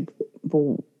she's like,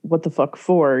 well, what the fuck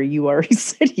for? You already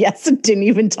said yes and didn't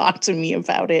even talk to me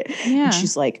about it. Yeah. And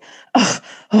she's like,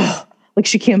 like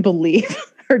she can't believe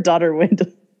her daughter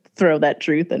would throw that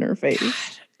truth in her face. God,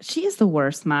 she is the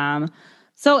worst mom.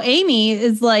 So Amy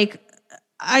is like,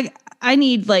 I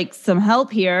need like some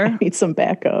help here. I need some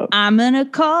backup. I'm going to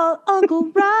call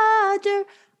Uncle Roger.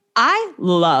 I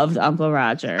loved Uncle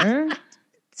Roger.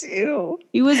 Too.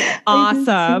 He was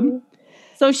awesome.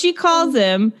 So she calls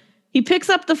him. He picks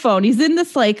up the phone. He's in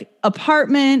this like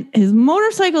apartment. His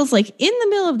motorcycle's like in the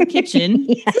middle of the kitchen.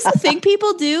 Is this a thing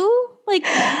people do? Like,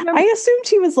 I assumed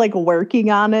he was like working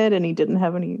on it and he didn't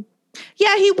have any.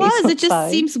 Yeah, he was. Outside. It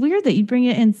just seems weird that you'd bring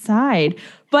it inside.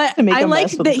 But I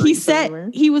like that he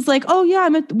said, he was like, oh yeah,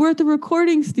 we're at the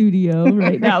recording studio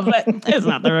right now. But it's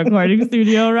not the recording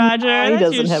studio, Roger. He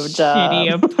doesn't have a job.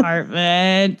 Shitty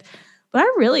apartment. But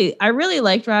I really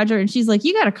liked Roger. And she's like,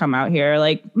 you got to come out here.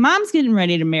 Like, mom's getting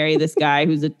ready to marry this guy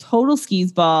who's a total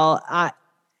skis ball.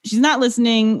 She's not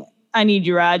listening. I need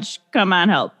you, Raj. Come on,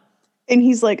 help. And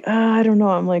he's like, I don't know.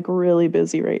 I'm like really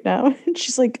busy right now. And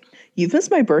she's like, you've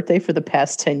missed my birthday for the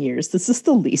past 10 years. This is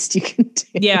the least you can do.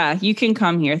 Yeah, you can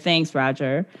come here. Thanks,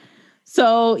 Roger.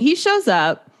 So he shows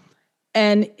up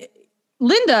and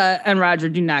Linda and Roger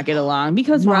do not get along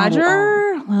because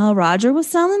Roger was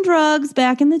selling drugs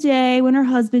back in the day when her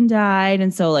husband died.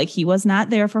 And so like he was not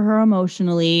there for her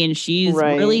emotionally. And she's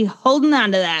really holding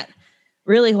on to that.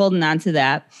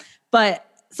 But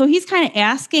so he's kind of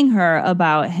asking her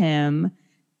about him.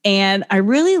 And I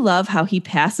really love how he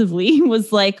passively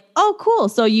was like, oh, cool.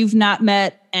 So you've not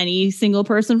met any single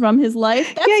person from his life?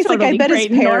 That's he's totally like, I bet his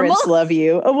parents love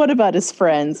you. Oh, what about his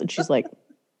friends? And she's like,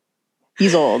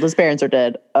 he's old. His parents are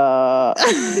dead.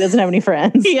 He doesn't have any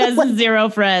friends. He has 0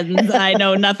 friends. I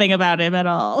know nothing about him at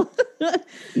all.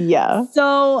 Yeah.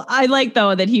 So I like,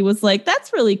 though, that he was like,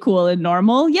 that's really cool and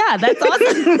normal. Yeah, that's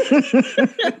awesome.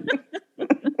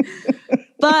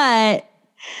 But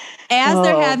as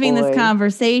they're having this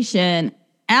conversation,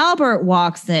 Albert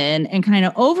walks in and kind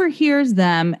of overhears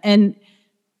them and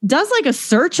does like a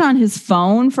search on his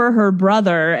phone for her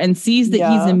brother and sees that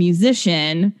he's a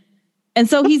musician. And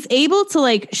so he's able to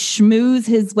like schmooze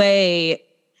his way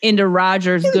into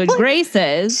Roger's good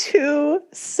graces. 2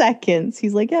 seconds.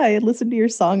 He's like, yeah, I listened to your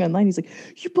song online. He's like,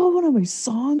 you bought one of my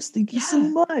songs? Thank you so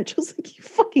much. I was like, you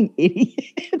fucking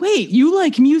idiot. Wait, you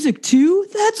like music too?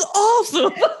 That's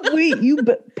awesome. Wait, you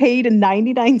paid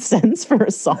 99 cents for a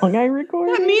song I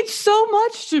recorded? That means so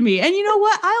much to me. And you know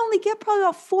what? I only get probably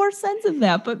about 4 cents of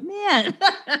that, but man.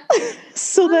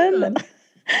 So then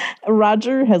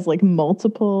Roger has like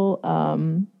multiple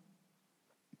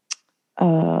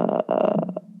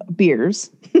beers.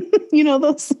 You know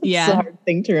those? Yeah. It's a hard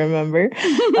thing to remember.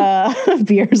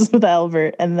 Beers with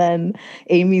Albert. And then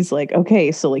Amy's like,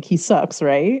 okay, so like he sucks,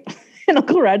 right? And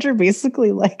Uncle Roger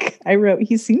basically like, I wrote,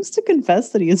 he seems to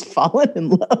confess that he has fallen in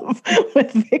love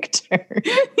with Victor.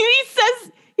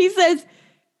 He says,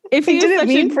 if he didn't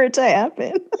mean for it to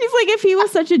happen. He's like, if he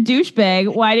was such a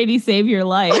douchebag, why did he save your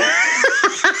life?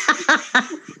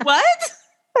 What?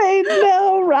 I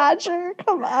know, Roger.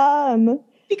 Come on.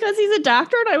 Because he's a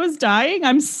doctor and I was dying.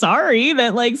 I'm sorry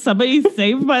that like somebody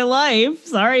saved my life.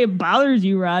 Sorry it bothers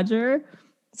you, Roger.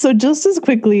 So just as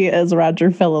quickly as Roger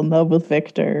fell in love with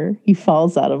Victor, he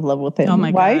falls out of love with him. Oh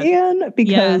my Why, God. Anne?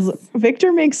 Because Yes.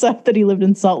 Victor makes up that he lived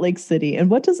in Salt Lake City.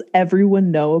 And what does everyone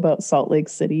know about Salt Lake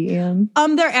City, Anne?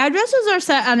 Their addresses are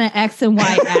set on an X and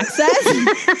Y axis.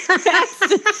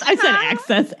 I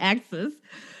said axis.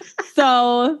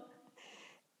 So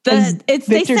they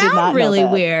Victor did not sound know really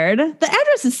that. weird. The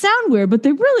addresses sound weird, but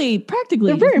they really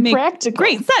practically They're very make practical.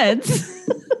 great sense.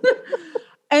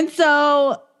 And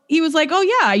so he was like, oh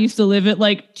yeah, I used to live at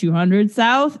like 200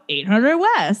 South, 800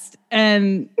 West.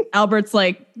 And Albert's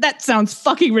like, that sounds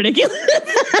fucking ridiculous.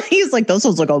 He's like, that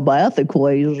sounds like a math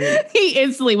equation. He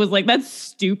instantly was like, that's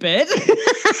stupid.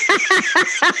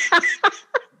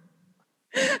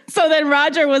 So then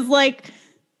Roger was like,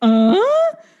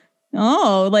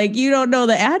 oh, like you don't know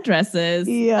the addresses.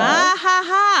 Yeah. Ah, ha,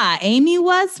 ha. Amy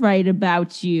was right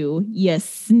about you, you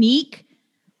sneak.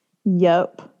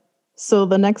 Yep. So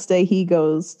the next day he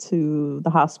goes to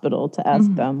the hospital to ask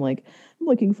Mhm. them, like, I'm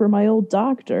looking for my old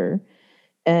doctor.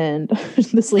 And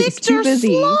this lady's Victor too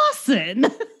busy.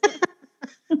 Slauson.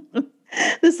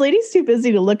 This lady's too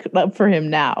busy to look up for him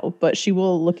now, but she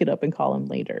will look it up and call him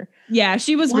later. Yeah,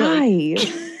 she was Why? really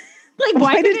like,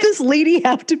 Why did this lady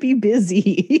have to be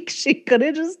busy? She could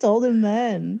have just told him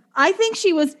then. I think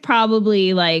she was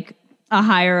probably like a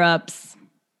higher ups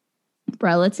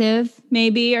relative,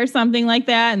 maybe, or something like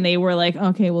that. And they were like,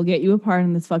 okay, we'll get you a part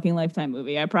in this fucking Lifetime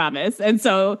movie, I promise. And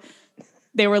so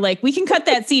they were like, we can cut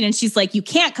that scene. And she's like, you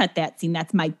can't cut that scene.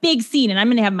 That's my big scene. And I'm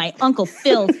going to have my Uncle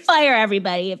Phil fire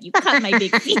everybody if you cut my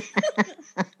big scene.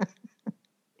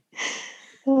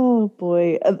 Oh,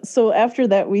 boy. So after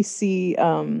that, we see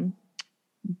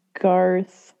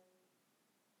Garth.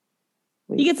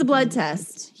 He gets a blood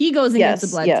test. He goes and gets a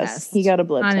blood test. He got a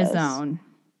blood on test his own.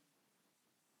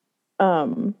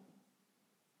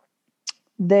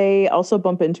 They also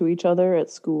bump into each other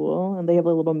at school, and they have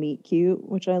a little meet cute,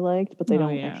 which I liked, but they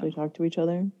don't yeah. actually talk to each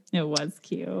other. It was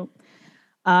cute.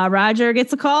 Roger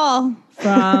gets a call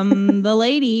from the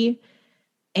lady,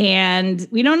 and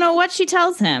we don't know what she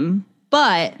tells him,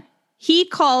 but he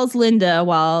calls Linda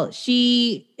while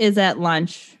she is at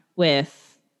lunch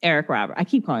with Eric Roberts. I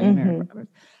keep calling him Eric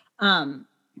Roberts.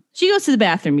 She goes to the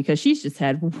bathroom because she's just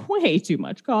had way too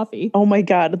much coffee. Oh my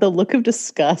God, the look of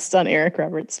disgust on Eric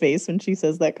Roberts' face when she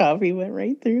says that coffee went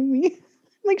right through me.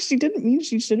 Like, she didn't mean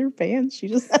she shit her pants. She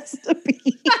just has to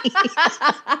be.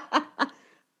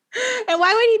 And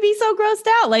why would he be so grossed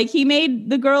out? Like, he made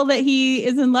the girl that he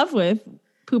is in love with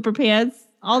poop her pants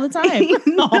all the time.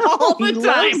 All the he time.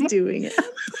 loves doing it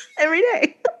every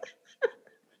day.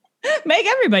 Make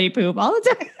everybody poop all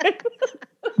the time.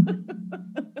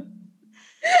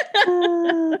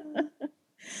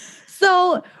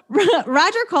 So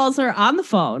Roger calls her on the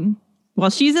phone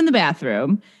while she's in the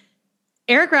bathroom.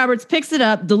 Eric Roberts picks it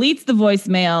up, deletes the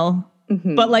voicemail,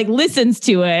 but like listens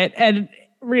to it. And,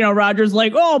 Roger's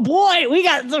like, oh boy, we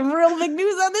got some real big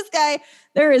news on this guy.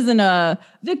 There isn't a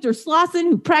Victor Slauson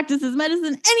who practices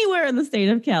medicine anywhere in the state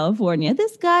of California.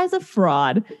 This guy's a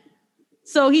fraud.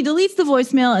 So he deletes the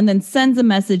voicemail and then sends a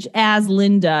message as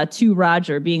Linda to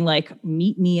Roger being like,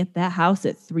 meet me at that house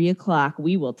at 3:00.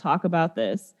 We will talk about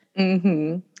this.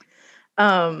 I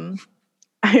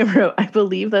wrote, I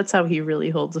believe that's how he really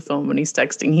holds a phone when he's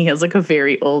texting. He has like a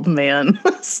very old man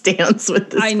stance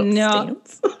with this phone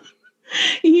stance.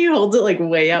 He holds it like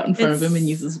way out in front of him and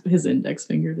uses his index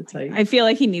finger to type. I feel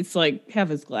like he needs to like have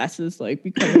his glasses like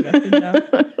be covered up and down.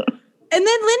 And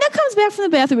then Linda comes back from the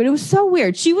bathroom and it was so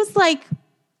weird. She was like,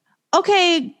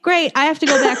 okay, great. I have to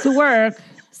go back to work.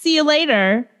 See you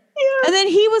later. Yeah. And then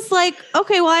he was like,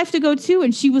 okay, well, I have to go too.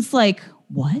 And she was like,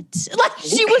 what? Like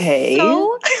she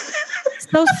was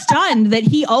so stunned that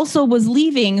he also was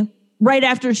leaving right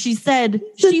after she said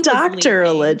the doctor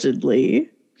allegedly.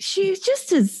 She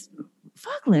just is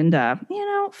fuck Linda.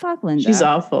 Fuck Linda. She's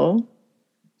awful.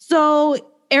 So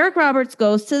Eric Roberts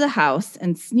goes to the house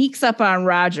and sneaks up on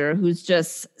Roger, who's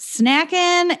just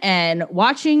snacking and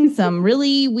watching some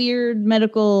really weird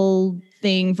medical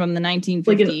thing from the 1950s.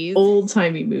 Like an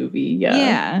old-timey movie,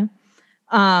 yeah.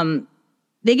 Yeah.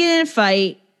 They get in a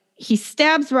fight. He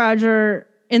stabs Roger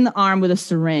in the arm with a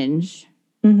syringe.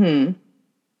 Mm-hmm.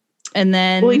 And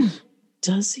then... Well,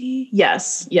 does he?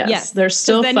 Yes. They're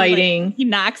still fighting. He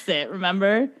knocks it,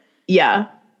 remember? Yeah.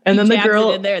 And then the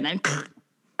girl... it in there and then...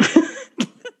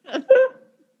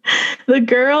 The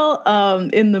girl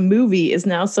in the movie is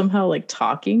now somehow like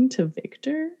talking to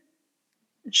Victor.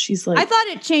 She's like... I thought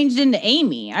it changed into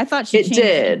Amy. I thought she changed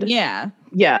did. Yeah.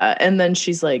 Yeah. And then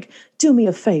she's like, do me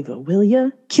a favor, will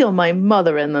you? Kill my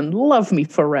mother and then love me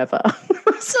forever.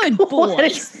 Good boy.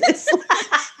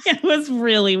 It was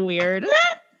really weird.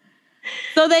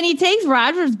 So then he takes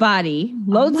Roger's body,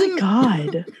 loads him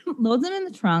God. loads him in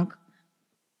the trunk,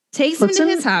 takes him to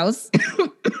his house,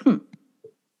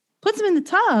 puts him in the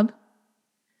tub,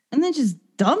 and then just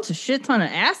dumps a shit ton of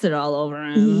acid all over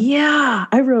him. Yeah.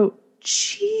 I wrote,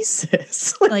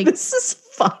 Jesus. Like this is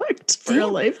fucked for a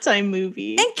Lifetime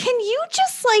movie. And can you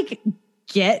just like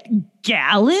get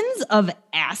gallons of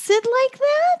acid like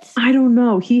that? I don't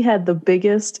know. He had the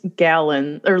biggest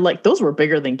gallon, or like those were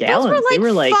bigger than gallons. Those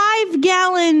were like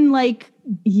 5-gallon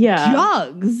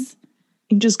jugs.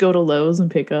 You just go to Lowe's and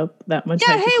pick up that much.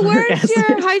 Yeah, hey, where's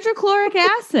your hydrochloric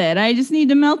acid? I just need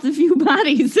to melt a few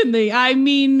bodies in doing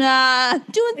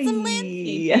some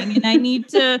landscaping, and I need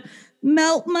to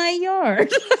melt my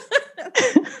yard.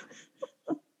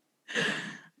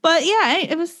 But yeah,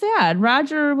 it was sad.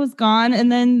 Roger was gone,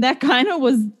 and then that kind of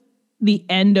was the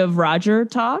end of Roger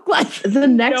talk. Like the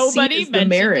next scene is the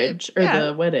marriage or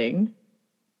the wedding,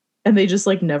 and they just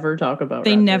like never talk about.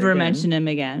 They never mention him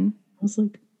again. I was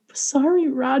like, sorry,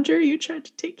 Roger, you tried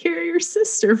to take care of your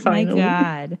sister finally.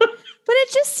 My God, but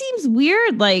it just seems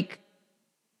weird. Like,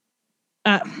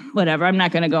 whatever. I'm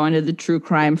not going to go into the true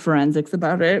crime forensics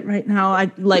about it right now.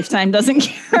 Lifetime doesn't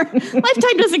care.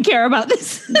 Lifetime doesn't care about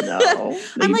this. No,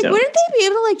 I'm like, wouldn't they be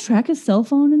able to like track his cell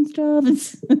phone and stuff and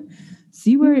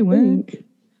see where he went?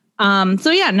 So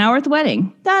yeah, now we're at the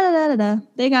wedding.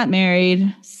 They got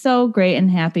married. So great and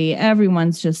happy.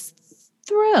 Everyone's just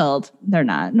thrilled. They're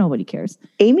not. Nobody cares.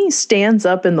 Amy stands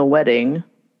up in the wedding,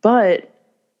 but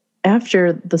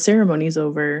after the ceremony's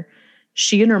over,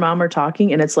 she and her mom are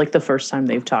talking, and it's like the first time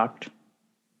they've talked.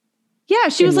 Yeah,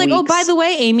 she was like, weeks. Oh, by the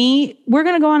way, Amy, we're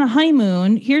going to go on a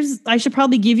honeymoon. I should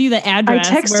probably give you the address.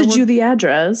 I texted you the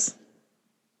address.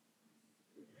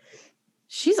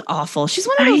 She's awful. She's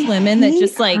one of those women that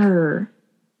just like,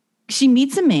 she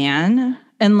meets a man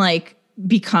and like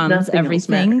becomes nothing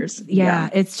everything. Yeah,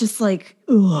 it's just like,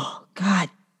 oh, God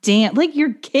damn. Like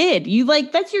your kid,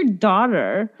 that's your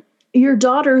daughter. Your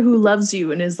daughter who loves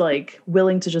you and is like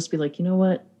willing to just be like, you know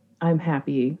what? I'm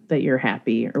happy that you're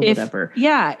happy or whatever.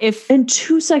 Yeah. And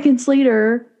 2 seconds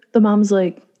later, the mom's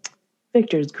like,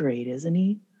 Victor's great, isn't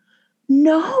he?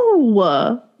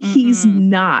 No, he's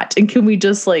not. And can we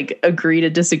just like agree to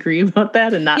disagree about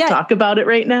that and not talk about it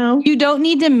right now? You don't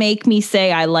need to make me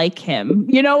say I like him.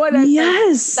 You know what?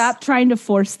 Yes. Stop trying to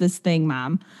force this thing,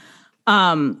 Mom.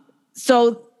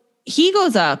 So he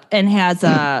goes up and has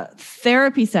a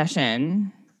therapy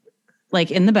session,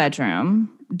 like in the bedroom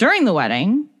during the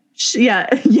wedding. Yeah.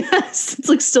 Yes. It's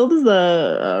like still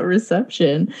the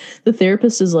reception. The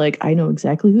therapist is like, I know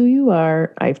exactly who you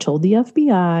are. I've told the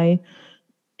FBI.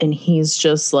 And he's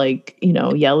just like,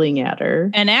 yelling at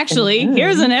her. And actually,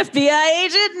 here's an FBI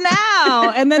agent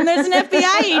now. And then there's an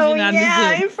FBI agent on the Zoom.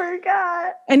 I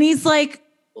forgot. And he's like,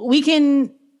 we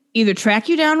can either track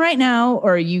you down right now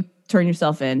or you turn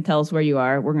yourself in, tell us where you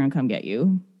are. We're going to come get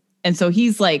you. And so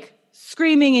he's like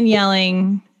screaming and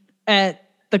yelling at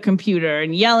the computer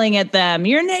and yelling at them.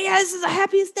 This is the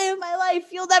happiest day of my life.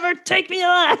 You'll never take me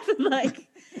alive. Like,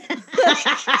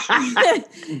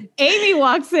 Amy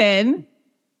walks in.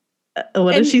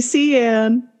 What does she see,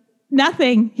 Anne?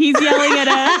 Nothing. He's yelling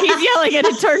at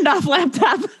a turned off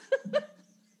laptop.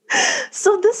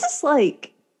 So this is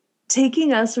like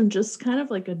taking us from just kind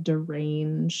of like a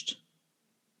deranged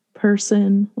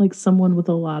person, like someone with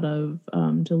a lot of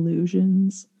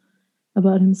delusions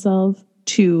about himself,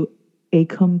 to a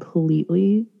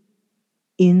completely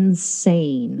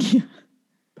insane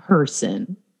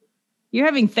person. You're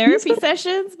having therapy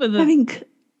sessions with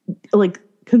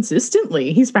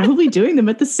consistently. He's probably doing them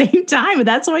at the same time, and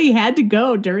that's why he had to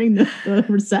go during the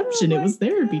reception. It was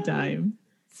therapy time.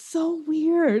 So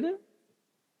weird.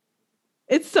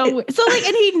 It's so weird. So like,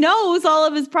 and he knows all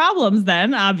of his problems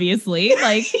then, obviously.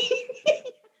 Like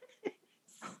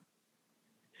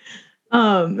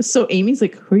so Amy's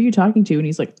like, who are you talking to? And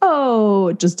he's like,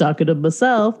 oh, just talking to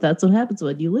myself. That's what happens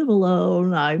when you live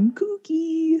alone. I'm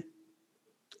kooky.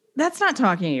 That's not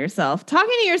talking to yourself.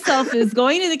 Talking to yourself is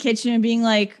going to the kitchen and being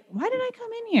like, why did I come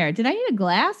in here? Did I need a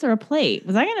glass or a plate?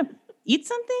 Was I going to eat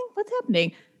something? What's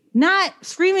happening? Not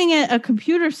screaming at a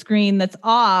computer screen that's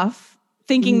off,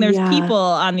 thinking there's people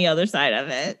on the other side of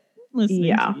it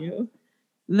listening to you.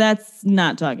 That's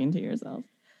not talking to yourself.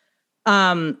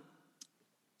 So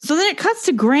then it cuts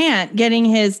to Grant getting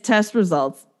his test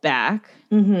results back.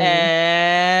 Mm-hmm.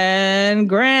 And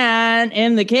Grant,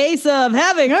 in the case of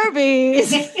having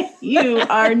herpes, you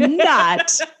are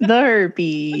not the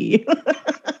herpes.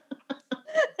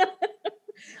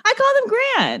 I call him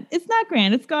Grant. It's not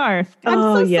Grant. It's Garth.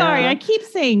 I'm sorry. I keep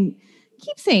saying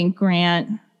Grant.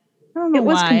 I don't know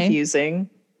why. It was confusing.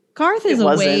 Garth is It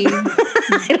a way.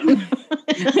 wasn't.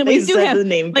 We do said have the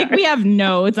name like Garth. we have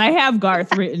notes. I have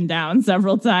Garth written down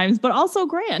several times, but also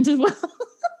Grant as well.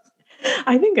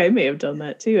 I think I may have done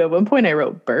that too. At one point I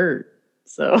wrote Bert.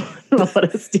 So I don't know what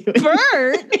I was doing.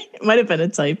 Bert, It might have been a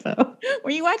typo.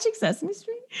 were you watching Sesame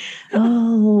Street?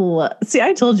 Oh, see,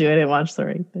 I told you I didn't watch the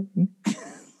right thing.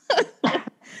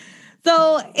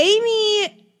 So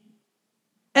Amy,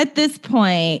 at this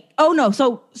point, oh no,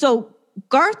 so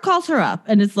Garth calls her up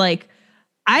and it's like,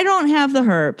 I don't have the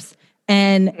herpes,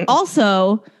 and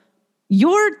also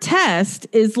your test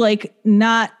is like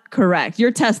not correct.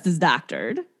 Your test is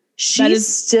doctored. She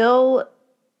still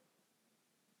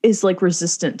is like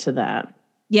resistant to that.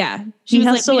 Yeah, He was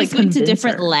has to, we like, just went to convince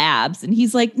different her. labs, and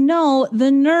he's like, no,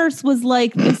 the nurse was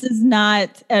like, this is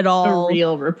not at all A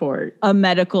real report. a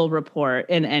medical report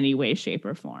in any way, shape,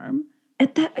 or form.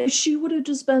 At that, she would have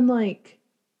just been like,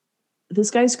 this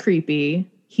guy's creepy.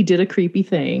 He did a creepy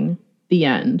thing. The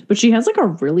end. But she has like a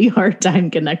really hard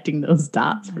time connecting those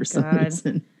dots for some God.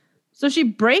 reason. So she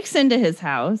breaks into his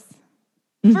house.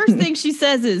 First thing she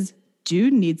says is,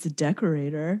 dude needs a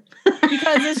decorator,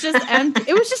 because it's just empty.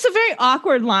 It was just a very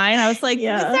awkward line. I was like,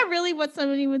 Yeah. is that really what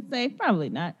somebody would say? Probably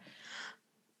not.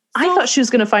 I thought she was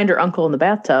going to find her uncle in the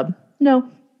bathtub. No.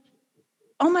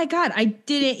 Oh my God, I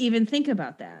didn't even think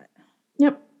about that.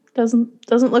 Yep.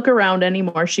 Doesn't look around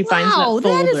anymore. She finds that folder.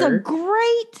 That is a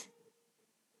great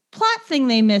plot thing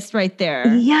they missed right there.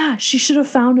 Yeah, she should have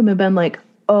found him and been like,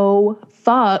 oh,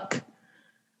 fuck.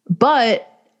 But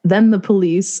then the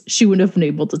police, she wouldn't have been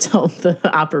able to tell the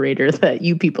operator that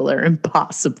you people are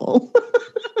impossible.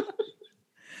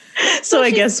 So I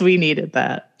guess we needed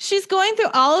that. She's going through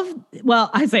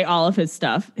I say all of his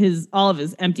stuff, all of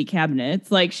his empty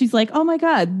cabinets. Like, she's like, oh my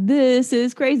God, this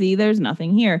is crazy. There's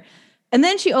nothing here. And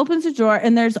then she opens a drawer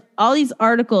and there's all these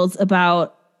articles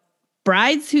about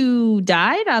brides who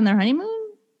died on their honeymoon.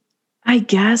 I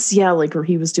guess, yeah, like where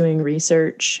he was doing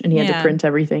research and he had Yeah. to print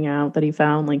everything out that he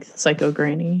found, like Psycho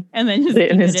Granny. And then just Put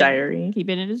it in keep his diary. Keep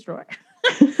it in his drawer.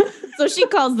 So she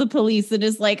calls the police and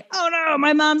is like, oh no,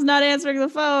 my mom's not answering the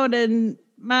phone and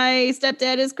my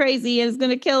stepdad is crazy and is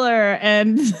going to kill her.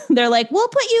 And they're like, we'll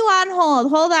put you on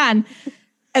hold. Hold on.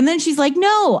 And then she's like,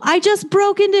 no, I just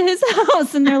broke into his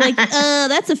house. And they're like,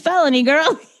 that's a felony,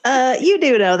 girl. You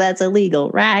do know that's illegal,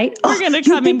 right? We're going to You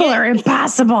come and people get are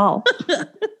impossible.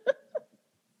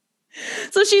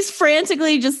 So she's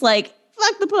frantically just like,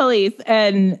 fuck the police,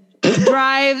 and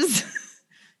drives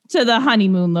to the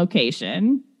honeymoon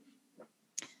location.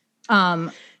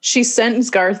 She sends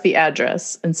Garth the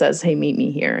address and says, hey, meet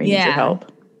me here. I need your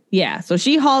help. Yeah. So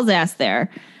she hauls ass there.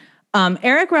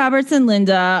 Eric Roberts and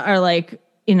Linda are like,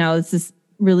 it's this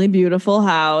really beautiful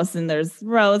house and there's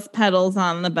rose petals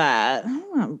on the bed. I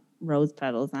don't want rose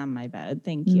petals on my bed.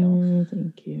 Thank you.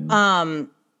 Thank you. And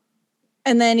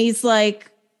then he's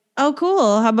like, oh,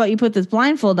 cool. How about you put this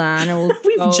blindfold on and we'll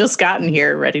We've just gotten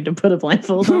here ready to put a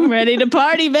blindfold on. ready to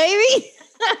party, baby.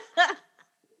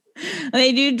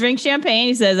 They do drink champagne.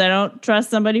 He says, I don't trust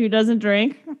somebody who doesn't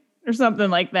drink, or something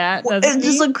like that. It's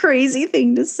just a crazy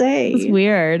thing to say. It's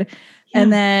weird. Yeah.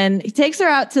 And then he takes her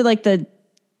out to like the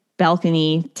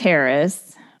balcony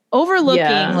terrace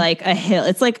overlooking like a hill.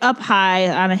 It's like up high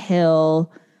on a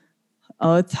hill.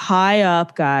 Oh, it's high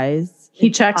up, guys. He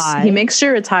makes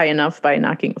sure it's high enough by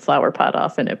knocking a flower pot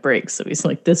off and it breaks. So he's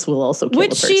like, this will also kill a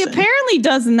person. Which she apparently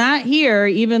does not hear,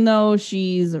 even though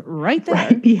she's right there.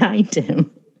 Right behind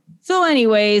him. So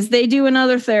anyways, they do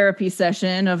another therapy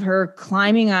session of her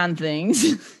climbing on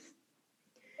things.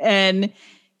 And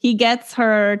he gets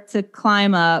her to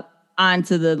climb up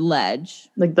onto the ledge.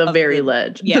 Like the very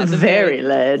ledge. Yeah, the very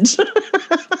ledge.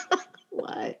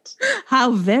 What?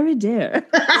 How very dare.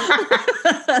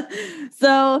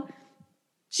 So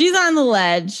she's on the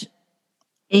ledge.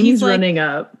 Amy's running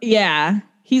up. Yeah.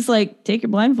 He's like, take your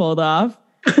blindfold off.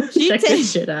 Check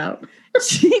this shit out.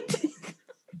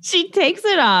 She takes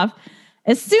it off.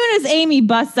 As soon as Amy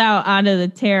busts out onto the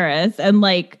terrace and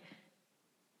like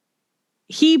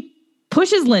he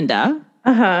pushes Linda.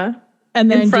 Uh-huh. And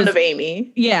then in front of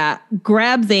Amy. Yeah.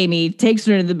 Grabs Amy, takes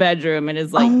her to the bedroom and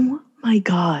is like, oh my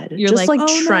God. You're just like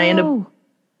oh, trying to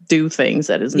do things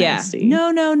that is nasty.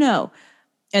 No.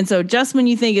 And so just when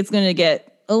you think it's going to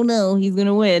get, oh no, he's going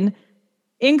to win,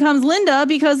 in comes Linda,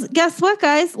 because guess what,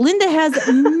 guys? Linda has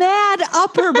mad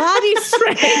upper body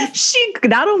strength. She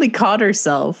not only caught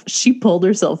herself, she pulled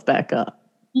herself back up.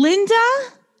 Linda,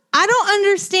 I don't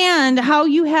understand how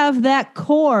you have that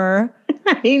core.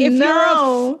 I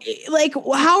know. Like,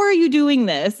 how are you doing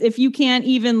this if you can't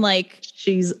even like...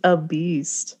 She's a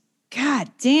beast. God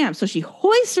damn. So she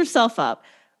hoists herself up,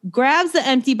 grabs the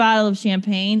empty bottle of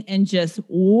champagne and just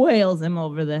wails him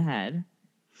over the head.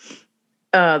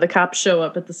 The cops show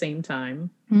up at the same time.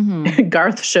 Mm-hmm.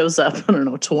 Garth shows up, I don't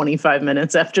know, 25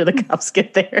 minutes after the cops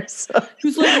get there. So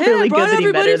he's like, hey, really I brought good that he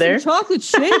met her everybody there. some chocolate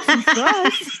shakes and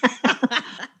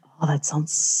stuff. Oh, that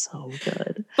sounds so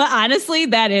good. But honestly,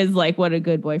 that is like what a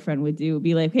good boyfriend would do.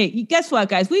 Be like, hey, guess what,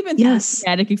 guys? We've been through this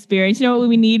traumatic experience. You know what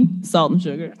we need? Salt and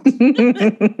sugar.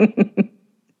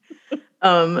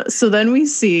 So then we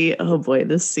see, oh boy,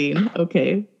 this scene.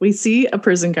 Okay. We see a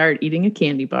prison guard eating a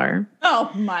candy bar.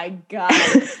 Oh my God.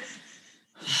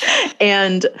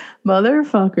 And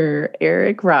motherfucker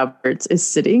Eric Roberts is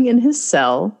sitting in his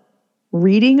cell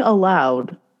reading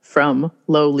aloud from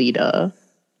Lolita.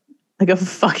 Like a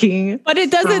fucking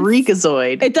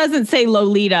freakazoid. It doesn't say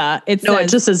Lolita. It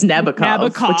just says Nabokov,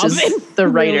 which is the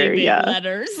writer. Really big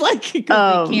letters, like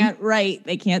because they can't write,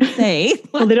 they can't say.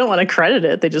 Well, they don't want to credit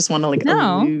it. They just want to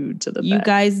allude to the. You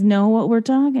guys know what we're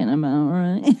talking about,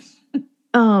 right?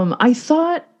 I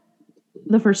thought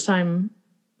the first time,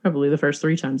 probably the first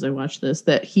 3 times I watched this,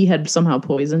 that he had somehow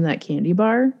poisoned that candy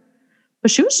bar,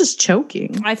 but she was just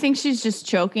choking. I think she's just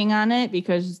choking on it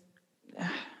because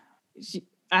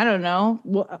I don't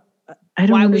know. I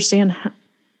don't understand how.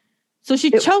 So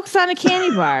she chokes on a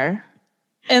candy bar.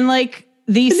 And like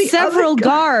these several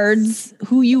guards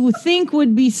who you think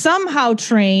would be somehow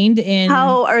trained in.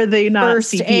 How are they not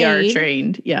CPR aid,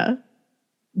 trained? Yeah.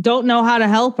 Don't know how to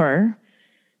help her.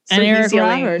 So and Eric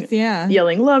Roberts,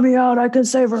 yelling, let me out. I can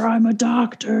save her. I'm a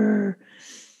doctor.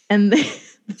 And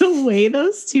the way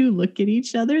those two look at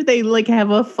each other, they like have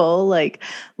a full like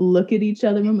look at each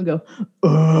other and go,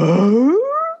 oh.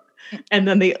 And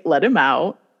then they let him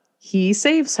out. He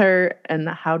saves her. And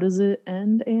how does it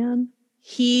end, Anne?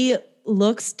 He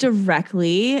looks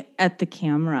directly at the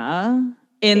camera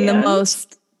in the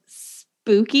most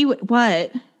spooky.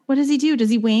 What does he do? Does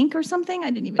he wink or something?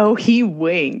 I didn't even. Oh, he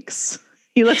winks.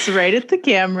 He looks right at the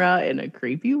camera in a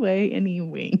creepy way and he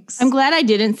winks. I'm glad I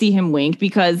didn't see him wink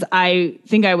because I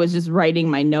think I was just writing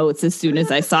my notes as soon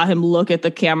as I saw him look at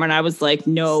the camera and I was like,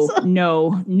 no,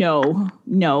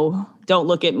 don't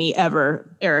look at me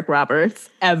ever, Eric Roberts,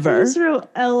 ever. I just wrote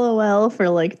LOL for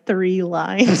like 3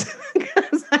 lines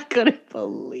because I couldn't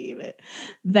believe it.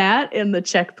 That and the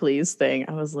check please thing.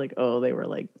 I was like, oh, they were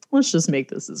like, let's just make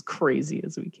this as crazy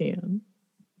as we can.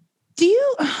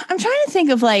 I'm trying to think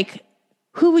of like,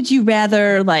 who would you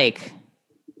rather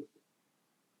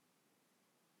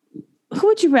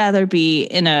be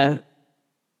in a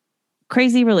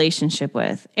crazy relationship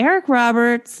with? Eric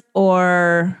Roberts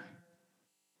or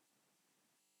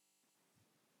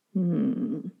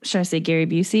should I say Gary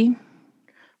Busey?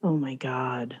 Oh my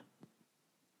God.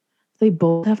 They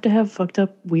both have to have fucked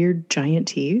up weird giant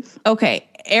teeth. Okay,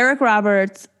 Eric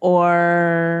Roberts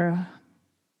or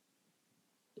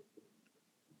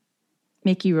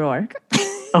Mickey Rourke.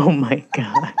 Oh my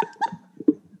God.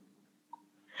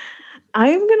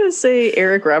 I'm going to say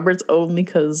Eric Roberts only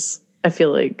because I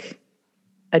feel like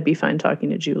I'd be fine talking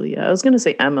to Julia. I was going to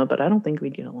say Emma, but I don't think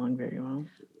we'd get along very well.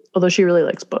 Although she really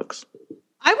likes books.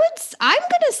 I'm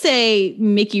going to say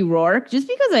Mickey Rourke just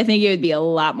because I think it would be a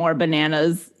lot more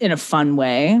bananas in a fun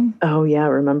way. Oh yeah.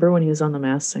 Remember when he was on The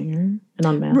Masked Singer and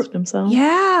unmasked himself?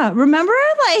 Yeah. Remember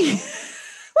like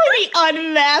when he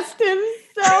unmasked himself?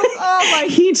 Oh my!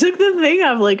 He took the thing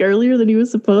off like earlier than he was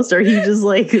supposed to, or he just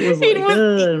like it was like,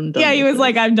 he was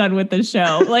like, I'm done with the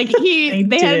show. Like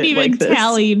they hadn't even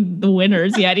tallied the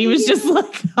winners yet. He was just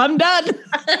like, I'm done.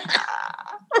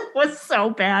 It was so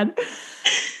bad.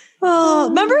 Oh,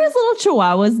 remember his little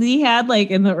chihuahuas that he had like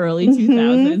in the early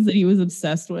 2000s that he was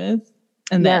obsessed with?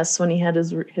 And yes, when he had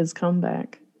his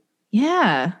comeback.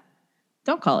 Yeah.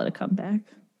 Don't call it a comeback.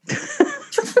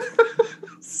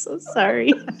 So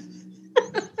sorry.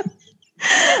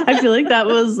 I feel like that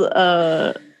was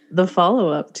the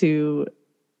follow-up to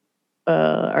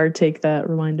our Take That,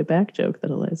 Rewind It Back joke that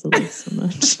Eliza loves so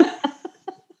much.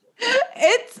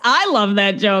 I love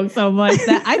that joke so much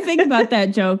that I think about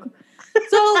that joke.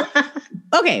 So,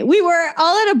 okay, we were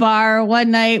all at a bar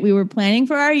one night. We were planning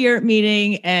for our yurt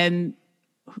meeting, and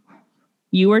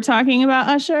you were talking about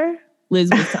Usher. Liz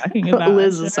was talking about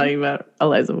Liz was talking about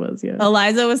Eliza was, yeah.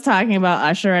 Eliza was talking about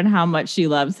Usher and how much she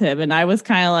loves him. And I was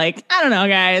kind of like, I don't know,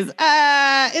 guys.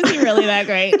 Is he really that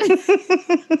great?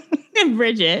 And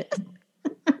Bridget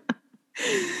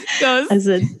goes, I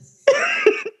said,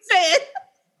 say it.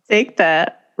 Take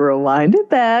that, rewind it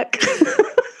back.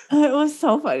 It was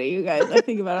so funny, you guys. I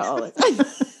think about it all the time.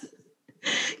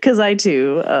 Because I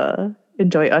too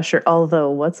enjoy Usher.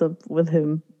 Although, what's up with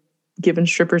him giving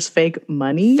strippers fake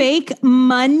money? Fake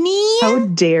money? How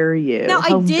dare you? Now,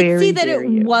 I did see that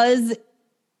it was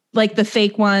like the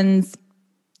fake ones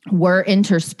were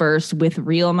interspersed with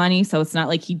real money. So it's not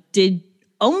like he did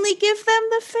only give them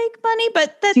the fake money,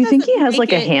 but that Do you think he doesn't has make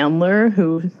like a it- handler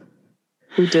who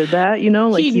did that? You know,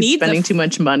 like He he's needs spending a- too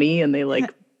much money and they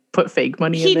like put fake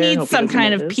money he in there. needs some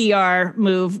kind of PR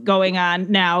move going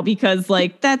on now because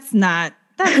like that's not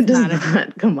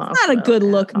come off. not a well good at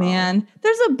look, all. man.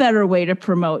 There's a better way to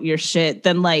promote your shit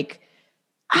than like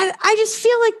I just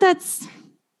feel like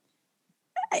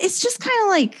it's just kind of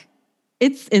like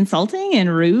it's insulting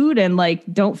and rude and like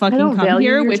don't fucking don't come value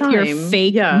here your with your time.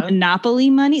 fake Yeah. monopoly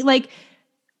money. Like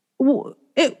it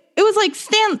was like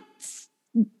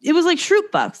it was like Shroot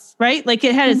Bucks, right? Like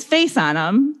it had his face on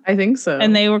them. I think so.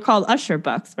 And they were called Usher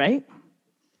Bucks, right?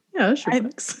 yeah, Ush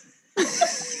Bucks.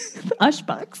 Ush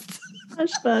Bucks.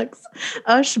 Ush Bucks.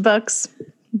 Ush Bucks.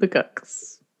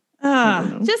 Bucks.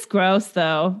 Just gross,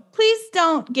 though. Please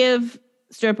don't give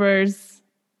strippers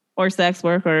or sex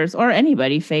workers or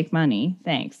anybody fake money.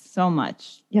 Thanks so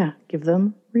much. Yeah, give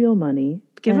them real money.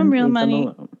 Give them and real leave money.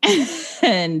 alone.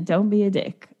 And don't be a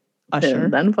dick. Usher.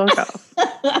 And then fuck off.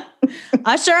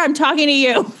 Usher, I'm talking to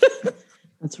you.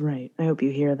 That's right. I hope you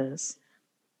hear this.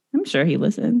 I'm sure he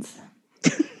listens.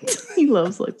 He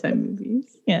loves Lifetime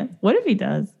movies. Yeah. What if he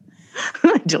does?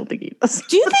 I don't think he does.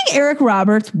 Do you think Eric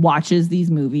Roberts watches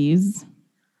these movies?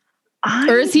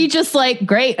 Or is he just like,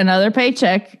 great, another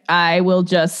paycheck. I will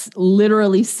just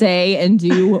literally say and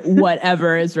do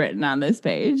whatever is written on this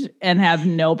page and have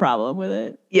no problem with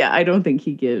it? Yeah, I don't think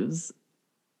he gives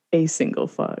a single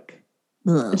fuck.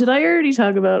 Ugh. Did I already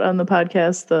talk about on the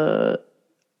podcast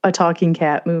a talking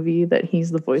cat movie that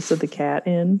he's the voice of the cat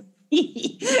in?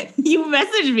 You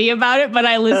messaged me about it, but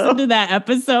I listened to that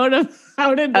episode of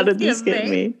How Did This Get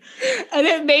Me? And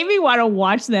it made me want to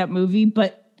watch that movie,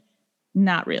 but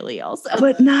not really also.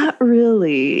 But not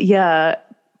really. Yeah.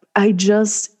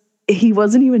 He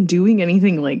wasn't even doing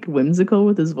anything like whimsical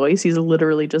with his voice. He's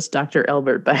literally just Dr.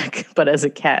 Albert Beck, but as a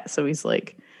cat. So he's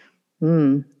like,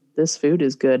 this food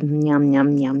is good. Yum,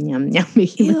 yum, yum, yum, yum.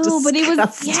 Ew, but he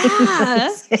was, yeah.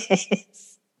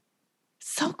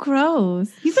 So gross.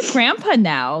 He's a grandpa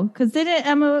now because didn't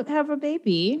Emma have a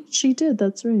baby? She did.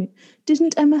 That's right.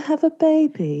 Didn't Emma have a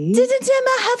baby? Didn't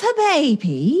Emma have a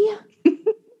baby?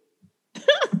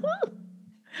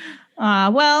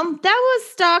 Well, that was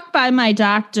Stalked by My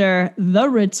Doctor, The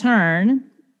Return.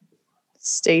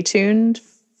 Stay tuned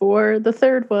for the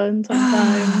third one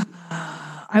sometime.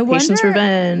 I wonder. Patience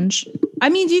Revenge. I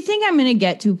mean, do you think I'm going to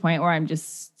get to a point where I'm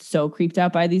just so creeped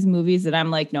out by these movies that I'm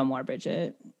like, no more,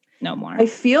 Bridget? No more. I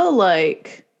feel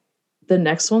like the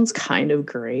next one's kind of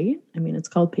great. I mean, it's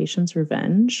called Patience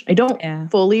Revenge. I don't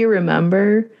fully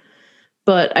remember,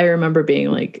 but I remember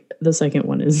being like, the second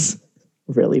one is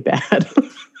really bad.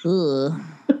 Ugh.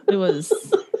 It was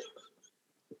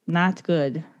not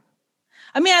good.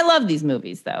 I mean, I love these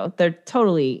movies, though. They're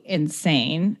totally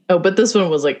insane. Oh, but this one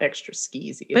was like extra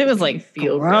skeezy. It was like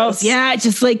feel gross. Yeah, it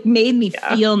just like made me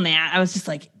feel that. I was just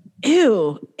like,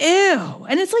 ew.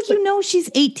 And it's like, she's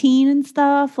 18 and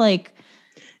stuff. Like,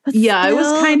 yeah, I was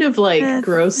kind of like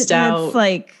grossed out. It's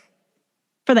like,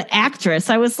 for the actress,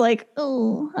 I was like,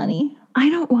 oh, honey. I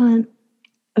don't want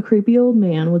a creepy old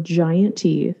man with giant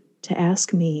teeth to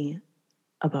ask me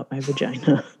about my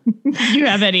vagina. You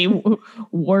have any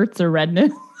warts or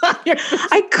redness?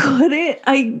 I couldn't.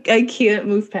 I can't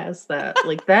move past that.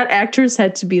 Like, that actress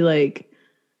had to be like,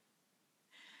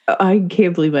 I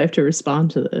can't believe I have to respond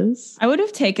to this. I would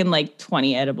have taken like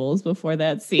 20 edibles before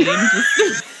that scene.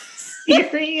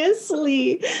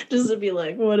 Seriously. Just to be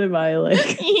like, what am I like?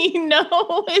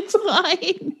 It's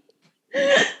fine.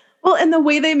 Well, and the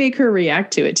way they make her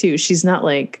react to it too. She's not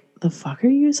like, the fuck are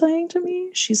you saying to me?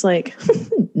 She's like,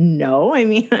 no, I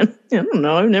mean, I don't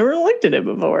know. I've never looked at it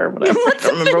before. Whatever. What's I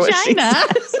don't remember what she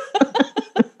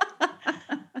said.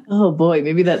 Oh boy,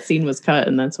 maybe that scene was cut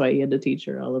and that's why he had to teach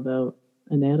her all about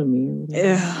anatomy or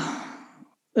whatever.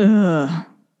 Ugh.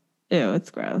 Ew,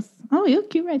 it's gross. Oh, you look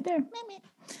cute right there.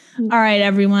 All right,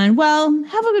 everyone. Well,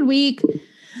 have a good week.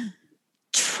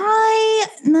 Try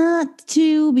not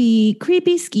to be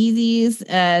creepy skeezies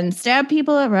and stab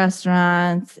people at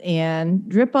restaurants and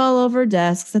drip all over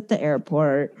desks at the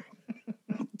airport.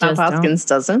 Bob Hoskins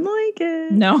doesn't like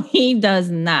it. No, he does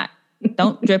not.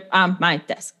 Don't drip on my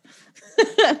desk.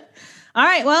 All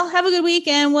right. Well, have a good week,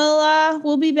 and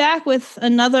we'll be back with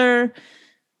another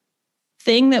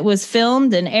thing that was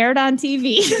filmed and aired on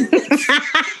TV.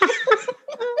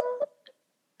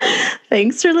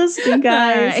 Thanks for listening,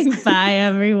 guys. All right, bye,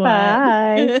 everyone.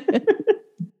 Bye.